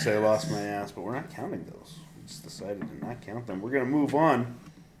unofficial weeks, I lost my ass, but we're not counting those. We just decided to not count them. We're going to move on.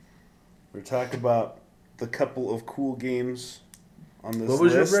 We're talking about the couple of cool games on this What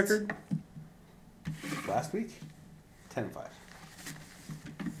was list. your record? Last week? 10-5.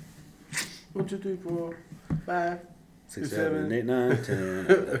 1, 2, 3, 4, 5, 6, 7, 7, 8, 9, 10,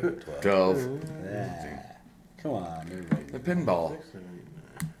 11, 12. 12. Yeah. Come on, everybody. The pinball. 6, 7,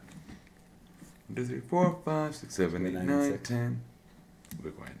 8, 9. 1, 2, 3, 4, 5, 6, 7, 8, 9, 6. 10. Be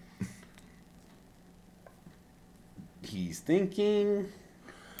quiet. He's thinking.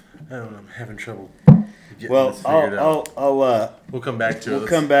 I don't know. I'm having trouble getting Well, this figured out. I'll We'll come back to it. we'll Let's-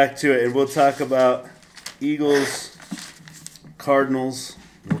 come back to it, and we'll talk about Eagles, Cardinals.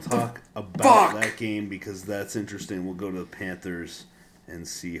 We'll talk about Fuck! that game because that's interesting. We'll go to the Panthers and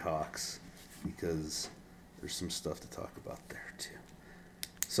Seahawks because there's some stuff to talk about there too.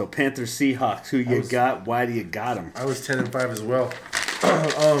 So Panthers, Seahawks, who you got? Why do you got them? I was 10-5 as well.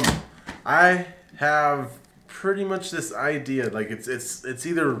 I have pretty much this idea. Like it's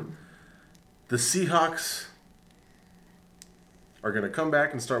either the Seahawks are going to come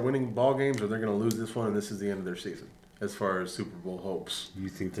back and start winning ball games, or they're going to lose this one, and this is the end of their season as far as Super Bowl hopes. You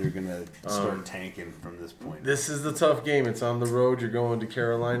think they're gonna start tanking from this point? This is the tough game. It's on the road. You're going to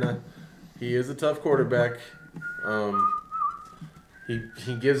Carolina. He is a tough quarterback.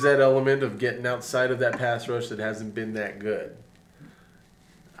 He gives that element of getting outside of that pass rush that hasn't been that good.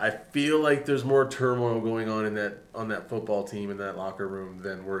 I feel like there's more turmoil going on on that football team in that locker room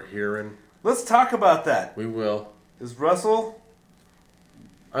than we're hearing. Let's talk about that. We will. Is Russell?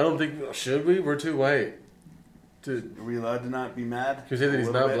 I don't think should we? We're too white. Are we allowed to not be mad? Can you say that A he's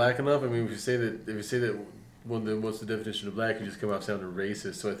little not bit? black enough? I mean, if you say that, well, then what's the definition of black? You just come off sounding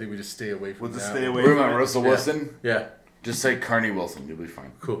racist. So I think we just stay away from We'll that. just stay one. away What from about it. Russell Yeah. Wilson? Yeah, Just say Carney Wilson. You'll be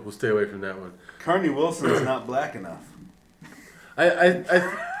fine. cool. We'll stay away from that one. Carney Wilson is not black enough.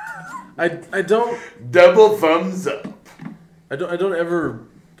 I don't Double thumbs up. ever.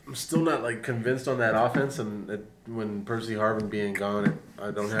 I'm still not like convinced on that offense, and when Percy Harvin being gone,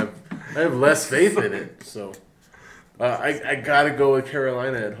 I have less faith in it. So I gotta go with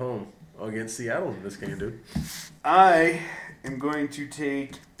Carolina at home against Seattle in this game, dude. I am going to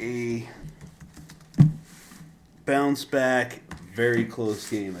take a bounce back, very close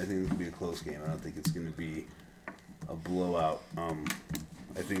game. I think it's going to be a close game. I don't think it's going to be a blowout.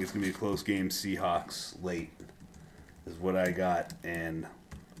 I think it's going to be a close game. Seahawks late is what I got. And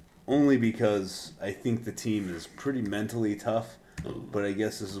only because I think the team is pretty mentally tough. But I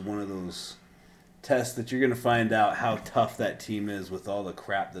guess this is one of those tests that you're going to find out how tough that team is with all the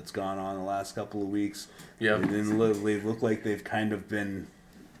crap that's gone on the last couple of weeks. Yeah. They look like they've kind of been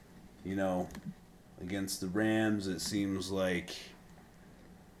you know, against the Rams, it seems like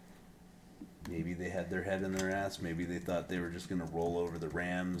maybe they had their head in their ass. Maybe they thought they were just going to roll over the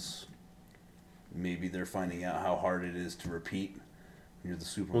Rams. Maybe they're finding out how hard it is to repeat. When you're the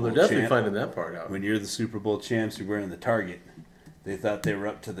Super Bowl Well, they're definitely champ. finding that part out. When you're the Super Bowl champs, you're wearing the target. They thought they were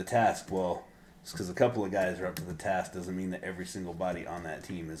up to the task. Well, just because a couple of guys are up to the task doesn't mean that every single body on that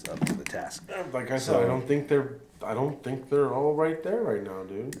team is up to the task. Like I said, I don't think they're all right there right now,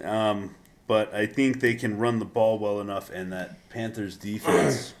 dude. But I think they can run the ball well enough, and that Panthers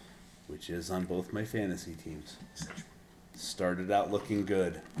defense, which is on both my fantasy teams, started out looking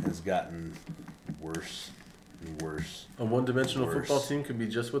good, has gotten worse and worse. A one-dimensional Worse. football team can be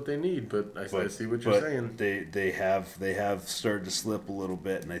just what they need, but I see what you're But saying. They have started to slip a little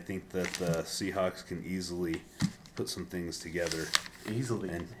bit, and I think that the Seahawks can easily put some things together Easily.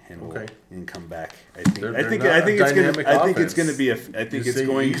 and come back. I think They're I think not I think a it's gonna dynamic I think it's offense. gonna be I think You it's say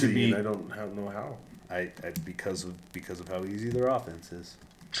going to easy, be and I don't know how. I because of how easy their offense is.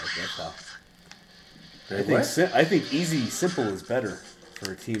 That's how. I think easy, simple is better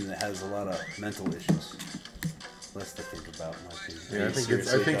for a team that has a lot of mental issues. Less to think about, in my opinion. Yeah, I think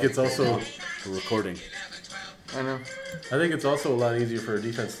Seriously, it's also we're recording. I know. I think it's also a lot easier for a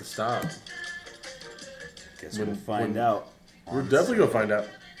defense to stop. Guess When- we'll find when- out. We're definitely gonna find out.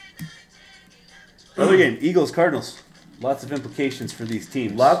 Other game, Eagles Cardinals. Lots of implications for these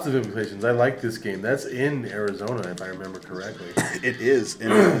teams. Lots of implications. I like this game. That's in Arizona, if I remember correctly. It is,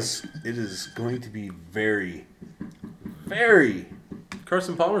 and it is going to be very, very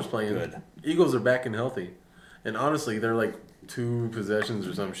Carson Palmer's playing. Good. Eagles are back and healthy, and honestly, they're like 2 possessions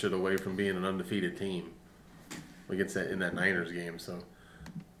or some shit away from being an undefeated team against that in that Niners game. So,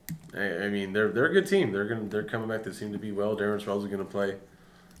 I mean, they're a good team. They're coming back. They seem to be well. Darren Sproles is gonna play.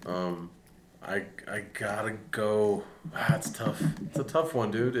 I gotta go. It's tough. It's a tough one,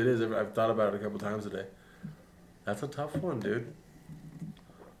 dude. It is. I've thought about it a couple times today. That's a tough one, dude.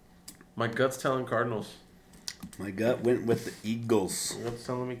 My gut's telling Cardinals. My gut went with the Eagles. My gut's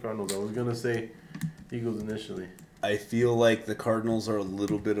telling me Cardinals. I was gonna say Eagles initially. I feel like the Cardinals are a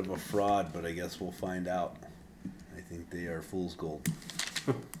little bit of a fraud, but I guess we'll find out. I think they are fool's gold.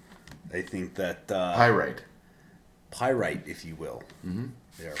 I think that Pyrite. pyrite, if you will. Mm-hmm.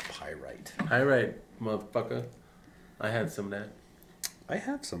 They are pyrite. All right, motherfucker. I had some of that. I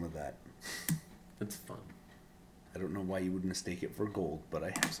have some of that. It's fun. I don't know why you would mistake it for gold, but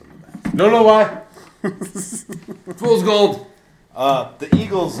I have some of that. Don't know why. Fool's gold. The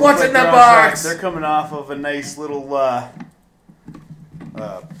Eagles. look What's like in the they're on track. box? They're coming off of a nice little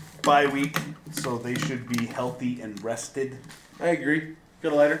bye week, so they should be healthy and rested. I agree.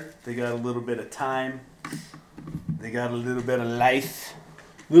 Got a lighter. They got a little bit of time. They got a little bit of life.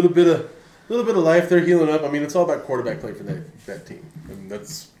 Little bit of life. They're healing up. I mean, it's all about quarterback play for that team, and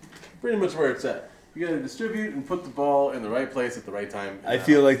that's pretty much where it's at. You got to distribute and put the ball in the right place at the right time. I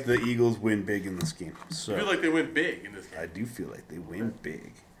feel like the Eagles win big in this game. So I feel like they went big in this game. I do feel like they win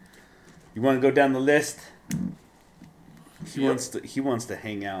big. You want to go down the list? He Yep. wants to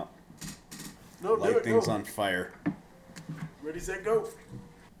hang out, No, do light it. things Go. on fire. Ready, set, go.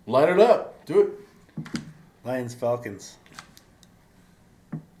 Light it up. Do it. Lions Falcons.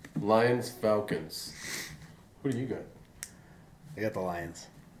 Lions, Falcons. Who do you got? I got the Lions.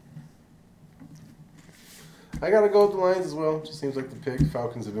 I gotta go with the Lions as well. Just seems like the pick.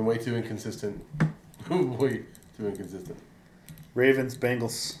 Falcons have been way too inconsistent. Way too inconsistent. Ravens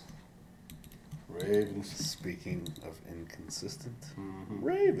Bengals. Ravens. Speaking of inconsistent,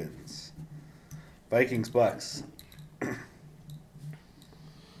 Ravens. Vikings Bucks.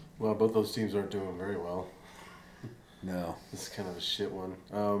 Well, both those teams aren't doing very well. No. This is kind of a shit one.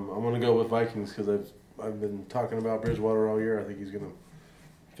 I'm gonna go with Vikings because I've been talking about Bridgewater all year. I think he's gonna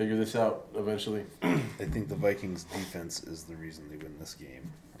figure this out eventually. I think the Vikings defense is the reason they win this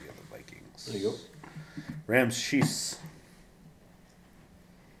game. I got the Vikings. There you go. Rams Chiefs.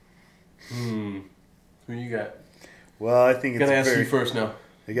 Who you got? Well, I think it's Gotta a ask very, you first now.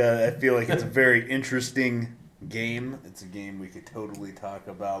 I feel like it's a very interesting game. It's a game we could totally talk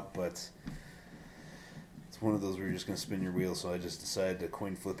about, but it's one of those where you're just going to spin your wheel, so I just decided to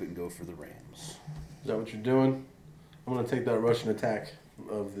coin flip it and go for the Rams. Is that what you're doing? I'm gonna take that Russian attack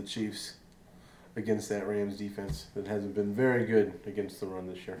of the Chiefs against that Rams defense that hasn't been very good against the run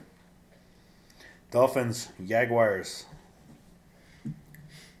this year. Dolphins, Jaguars.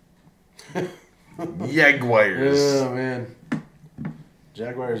 Jaguars. Oh, man.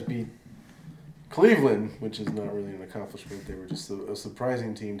 Jaguars beat Cleveland, which is not really an accomplishment. They were just a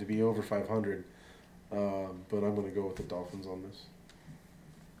surprising team to be over 500. But I'm going to go with the Dolphins on this.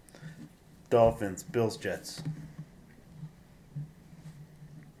 Dolphins, Bills, Jets.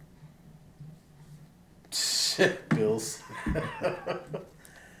 Bills.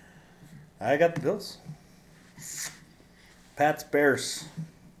 I got the Bills. Pats Bears.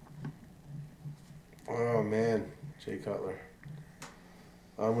 Oh man, Jay Cutler.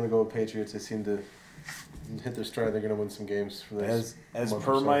 I'm gonna go with Patriots. They seem to hit their stride. They're gonna win some games for this. As month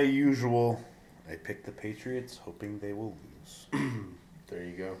per or so. my usual, I picked the Patriots, hoping they will lose. There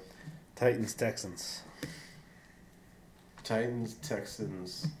you go. Titans Texans. Titans,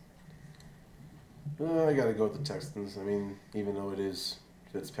 Texans. I gotta go with the Texans. I mean, even though it is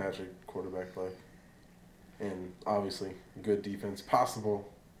Fitzpatrick quarterback play, and obviously good defense, possible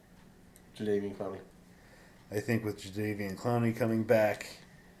Jadeveon Clowney. I think with Jadeveon Clowney coming back,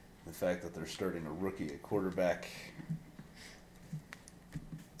 the fact that they're starting a rookie at quarterback,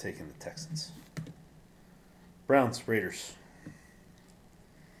 taking the Texans. Browns Raiders.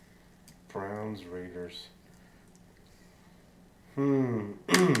 Browns, Raiders.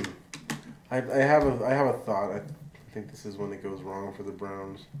 I have a thought. I think this is when it goes wrong for the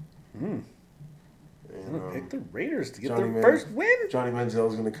Browns. I'm And, gonna pick the Raiders to get Johnny their Man- first win. Johnny Manziel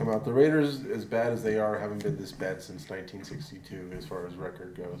is going to come out. The Raiders, as bad as they are, haven't been this bad since 1962 as far as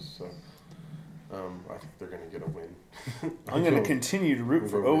record goes. So I think they're going to get a win. I'm going to continue to root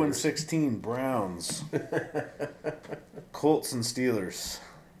We'll for go 0-16 Browns. Colts and Steelers.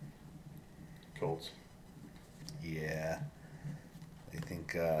 Colts. Yeah. I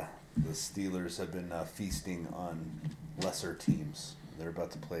think the Steelers have been feasting on lesser teams. They're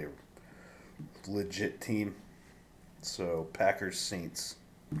about to play a legit team. So, Packers, Saints.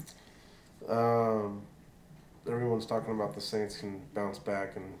 Everyone's talking about the Saints can bounce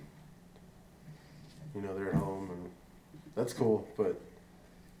back and, they're at home, and that's cool, but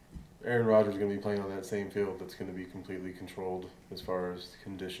Aaron Rodgers is going to be playing on that same field that's going to be completely controlled as far as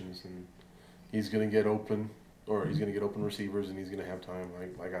conditions, and he's going to get open, or he's going to get open receivers, and he's going to have time.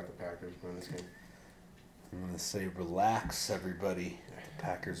 I got the Packers winning this game. I'm going to say relax, everybody. The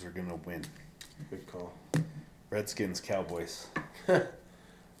Packers are going to win. Good call. Redskins, Cowboys.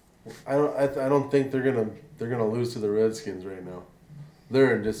 I don't think they're gonna lose to the Redskins right now.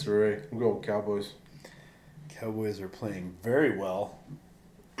 They're in disarray. I'm going Cowboys. Cowboys are playing very well.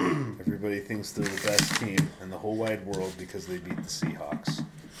 Everybody thinks they're the best team in the whole wide world because they beat the Seahawks,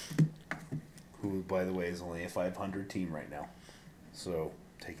 who, by the way, is only a 500 team right now. So,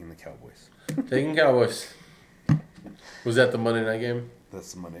 taking the Cowboys. Taking Cowboys. Was that the Monday night game?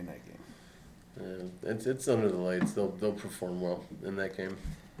 That's the Monday night game. It's under the lights. They'll perform well in that game.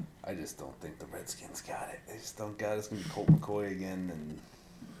 I just don't think the Redskins got it. They just don't got it. It's going to be Colt McCoy again.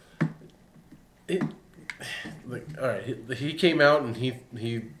 And All right, he came out and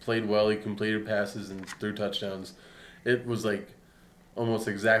he played well. He completed passes and threw touchdowns. It was like almost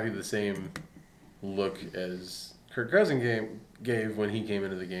exactly the same look as Kirk Cousins gave when he came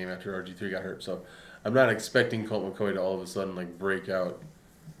into the game after RG3 got hurt. So I'm not expecting Colt McCoy to all of a sudden break out.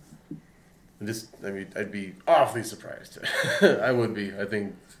 I'd be awfully surprised. I would be. I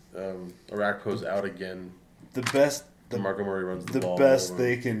think Arakpo's out again. the best DeMarco Murray runs the the ball. best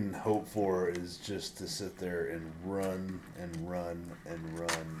they can hope for is just to sit there and run and run and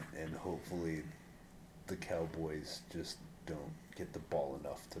run, and hopefully the Cowboys just don't get the ball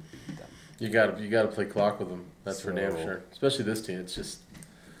enough to beat them. You got to play clock with them. That's for damn So- sure. Especially this team. It's just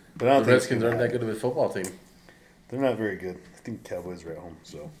But I don't the think it's Redskins gonna aren't that happen. good of a football team. They're not very good. I think the Cowboys are at home,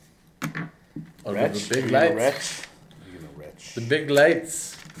 so. Oh, Wretch? the big Are you gonna lights. wretch? Are you gonna wretch? The big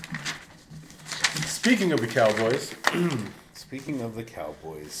lights. Speaking of the Cowboys, Speaking of the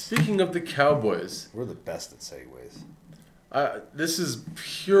Cowboys, we're the best at segues. This is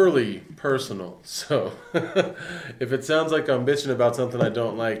purely personal. So if it sounds like I'm bitching about something I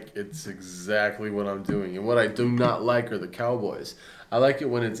don't like, it's exactly what I'm doing. And what I do not like are the Cowboys. I like it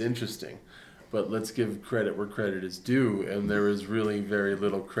when it's interesting. But let's give credit where credit is due, and there is really very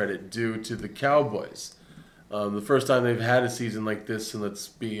little credit due to the Cowboys. The first time they've had a season like this, and let's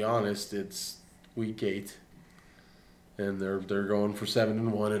be honest, it's week 8, and they're going for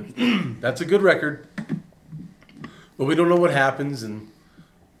 7-1, and that's a good record. But we don't know what happens, and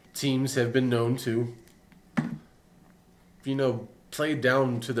teams have been known to, play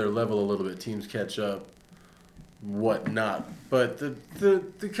down to their level a little bit. Teams catch up, whatnot. But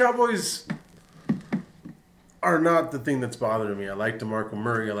the Cowboys are not the thing that's bothering me. I like DeMarco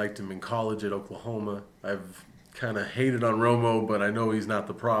Murray. I liked him in college at Oklahoma. I've kind of hated on Romo, but I know he's not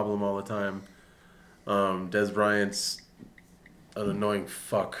the problem all the time. Des Bryant's an annoying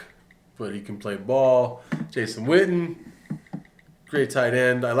fuck, but he can play ball. Jason Witten, great tight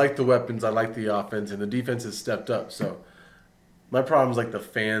end. I like the weapons. I like the offense, and the defense has stepped up. So my problem is like the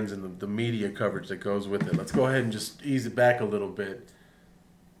fans and the media coverage that goes with it. Let's go ahead and just ease it back a little bit.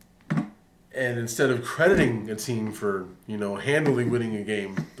 And instead of crediting a team for, handily winning a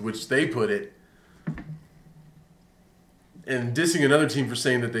game, which they put it, and dissing another team for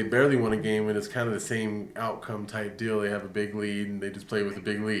saying that they barely won a game and it's kind of the same outcome type deal. They have a big lead and they just play with a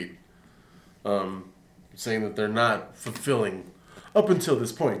big lead. Saying that they're not fulfilling up until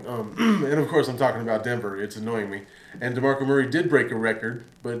this point. And of course I'm talking about Denver. It's annoying me. And DeMarco Murray did break a record,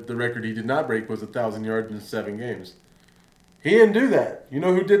 but the record he did not break was 1,000 yards in 7 games. He didn't do that. You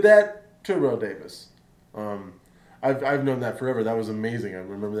know who did that? Terrell Davis. I've known that forever. That was amazing. I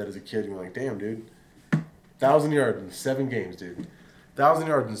remember that as a kid. You're like, damn, dude. 1,000 yards in 7 games, dude. 1,000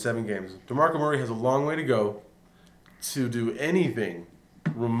 yards in 7 games. DeMarco Murray has a long way to go to do anything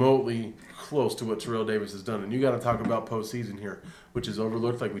remotely close to what Terrell Davis has done. And you got to talk about postseason here, which is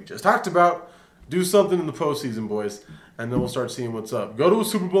overlooked like we just talked about. Do something in the postseason, boys, and then we'll start seeing what's up. Go to a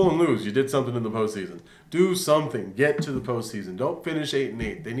Super Bowl and lose. You did something in the postseason. Do something. Get to the postseason. Don't finish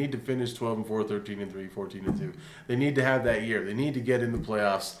 8-8. They need to finish 12-4, 13-3, 14-2. They need to have that year. They need to get in the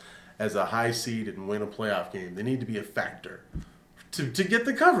playoffs as a high seed and win a playoff game. They need to be a factor to get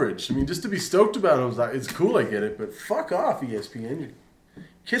the coverage. I mean, just to be stoked about it, it's cool, I get it, but fuck off, ESPN. You're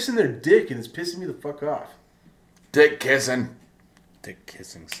kissing their dick, and it's pissing me the fuck off. Dick kissing. Dick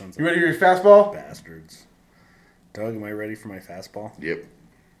kissing sons You of ready for your fastball? bastards. Doug, am I ready for my fastball? Yep.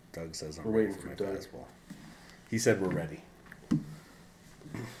 Doug says I'm We're ready waiting for my for Doug. fastball. He said we're ready.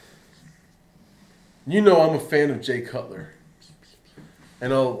 You know I'm a fan of Jay Cutler.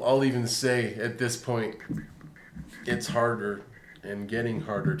 And I'll even say at this point, it's harder and getting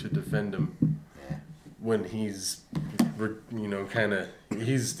harder to defend him when he's,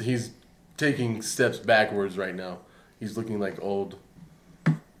 he's taking steps backwards right now. He's looking like old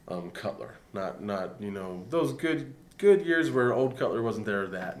Cutler, not those good years where old Cutler wasn't there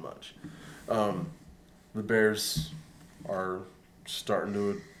that much. The Bears are starting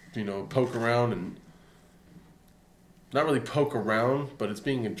to poke around and not really poke around, but it's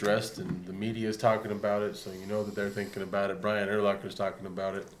being addressed and the media is talking about it, so you know that they're thinking about it. Brian Urlacher's talking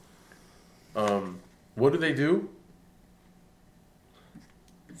about it. What do they do?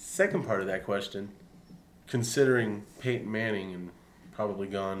 Second part of that question, considering Peyton Manning and probably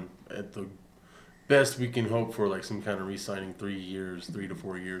gone at the best we can hope for, like some kind of re-signing 3 to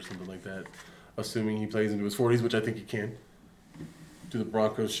 4 years, something like that, assuming he plays into his 40s, which I think he can. Do the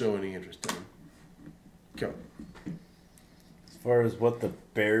Broncos show any interest in him? Go. As far as what the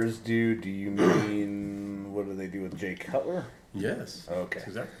Bears do you mean what do they do with Jay Cutler? Yes. Okay. That's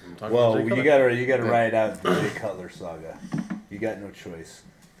exactly. I'm talking Well, about Jay you Cutler. gotta ride out the Jay Cutler saga. You got no choice.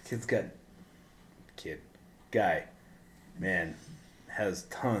 Guy, man, has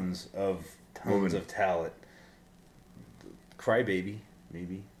tons of talent. Crybaby,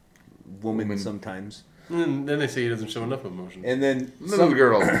 maybe. Woman sometimes. And then they say he doesn't show enough emotion. And then Little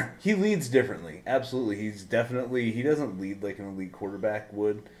girl. he leads differently. Absolutely. He doesn't lead like an elite quarterback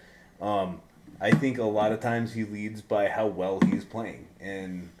would. I think a lot of times he leads by how well he's playing.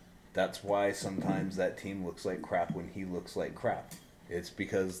 And that's why sometimes that team looks like crap when he looks like crap. It's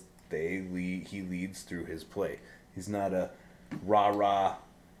because he leads through his play. He's not a rah-rah,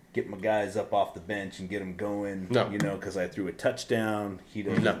 get my guys up off the bench and get them going, No. because I threw a touchdown. He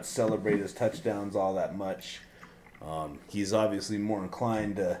doesn't celebrate his touchdowns all that much. He's obviously more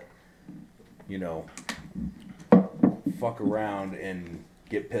inclined to, fuck around and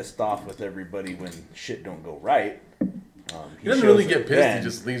get pissed off with everybody when shit don't go right. He doesn't really shows it get pissed. then, He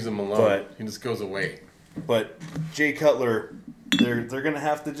just leaves them alone. but- He just goes away. But Jay Cutler, they're gonna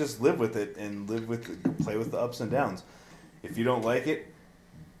have to just live with it and play with the ups and downs. If you don't like it,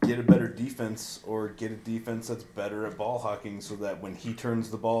 get a better defense or get a defense that's better at ball hawking so that when he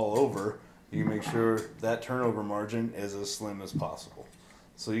turns the ball over, you make sure that turnover margin is as slim as possible.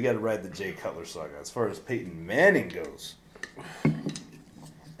 So you got to ride the Jay Cutler saga. As far as Peyton Manning goes,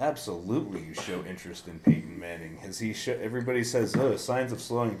 absolutely you show interest in Peyton Manning. Everybody says, signs of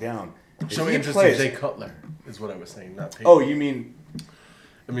slowing down. If Show he interest plays- in Jay Cutler is what I was saying, not Peyton. Oh, you mean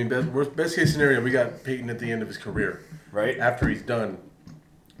I mean, best case scenario, we got Peyton at the end of his career. right? After he's done,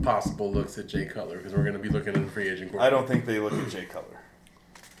 possible looks at Jay Cutler because we're going to be looking at a free agent. I don't think they look at Jay Cutler.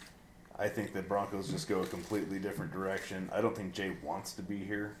 I think the Broncos just go a completely different direction. I don't think Jay wants to be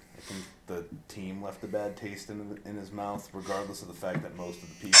here. I think the team left a bad taste in his mouth, regardless of the fact that most of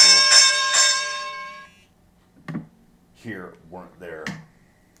the people here weren't there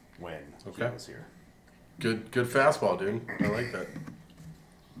when he was here. Good fastball, dude. I like that.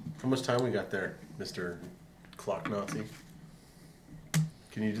 How much time we got there, Mr. Clock Nazi?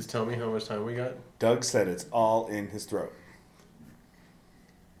 Can you just tell me how much time we got? Doug said it's all in his throat.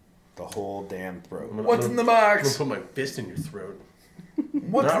 The whole damn throat. What's in the I'm going to box? put my fist in your throat.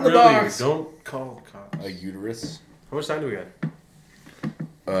 What's Not in the really. box? Don't call cops. A uterus. How much time do we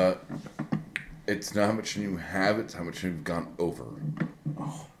got? It's not how much you have, it's how much you've gone over.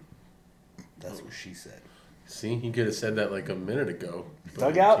 That's what she said. See, he could have said that like a minute ago.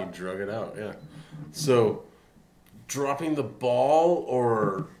 Dug out? He drug it out, yeah. So, dropping the ball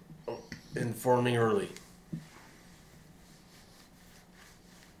or informing early?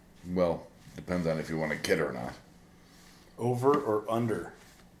 Well, depends on if you want a kid or not. Over or under?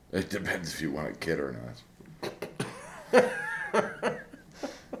 It depends if you want a kid or not.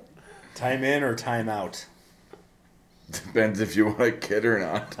 Time in or time out? Depends if you want a kid or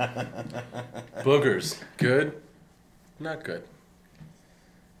not. Boogers. Good? Not good.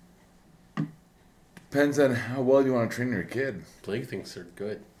 Depends on how well you want to train your kid. Blake thinks they're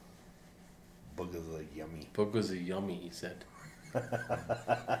good. Boogers are yummy. Boogers are yummy, he said.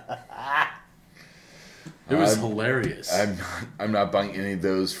 It was hilarious. I'm not buying any of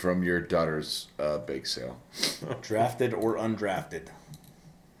those from your daughter's bake sale. Drafted or undrafted?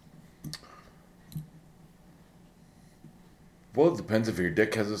 Well, it depends if your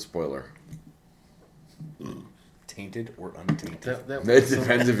dick has a spoiler. Tainted or untainted? It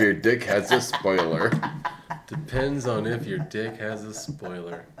depends if your dick has a spoiler. Depends on if your dick has a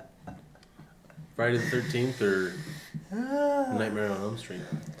spoiler. Friday the 13th or Nightmare on Elm Street.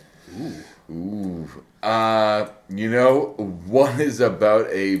 Ooh. One is about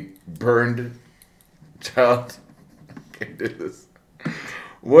a burned child. I can't do this.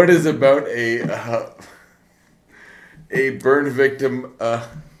 One is about a burn victim,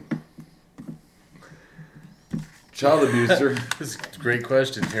 child abuser. This is a great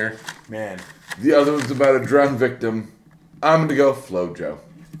question here. Man. The other one's about a drowned victim. I'm gonna go FloJo.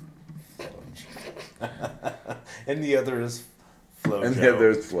 And the other is FloJo. And the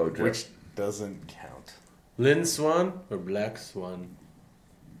other is FloJo. Which doesn't count. Lynn Swan or Black Swan?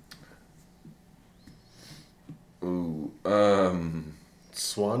 Ooh,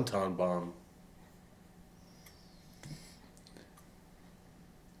 Swanton Bomb.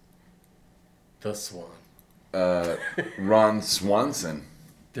 The Swan. Ron Swanson.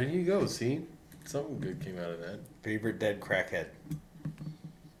 There you go, see? Something good came out of that. Favorite dead crackhead?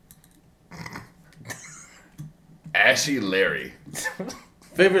 Ashy Larry.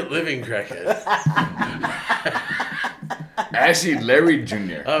 Favorite living crackhead? Ashy Larry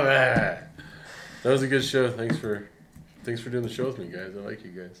Jr. All right. That was a good show. Thanks for doing the show with me, guys. I like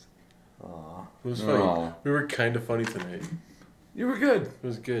you guys. Aw. It was funny. Aw. We were kind of funny tonight. You were good. It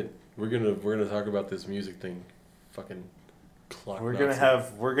was good. We're gonna talk about this music thing. Fucking clock. We're gonna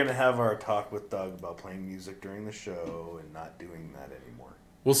have our talk with Doug about playing music during the show and not doing that anymore.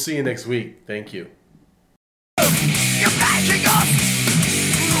 We'll see you next week. Thank you. You're backing up!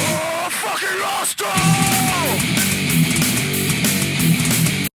 Oh, fucking lost all!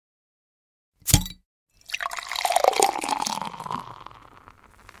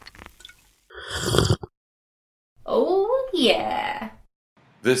 Oh, yeah.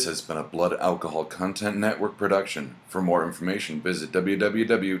 This has been a Blood Alcohol Content Network production. For more information, visit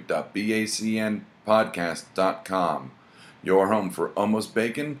www.bacnpodcast.com. Your home for Almost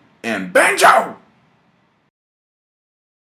Bacon and Banjo!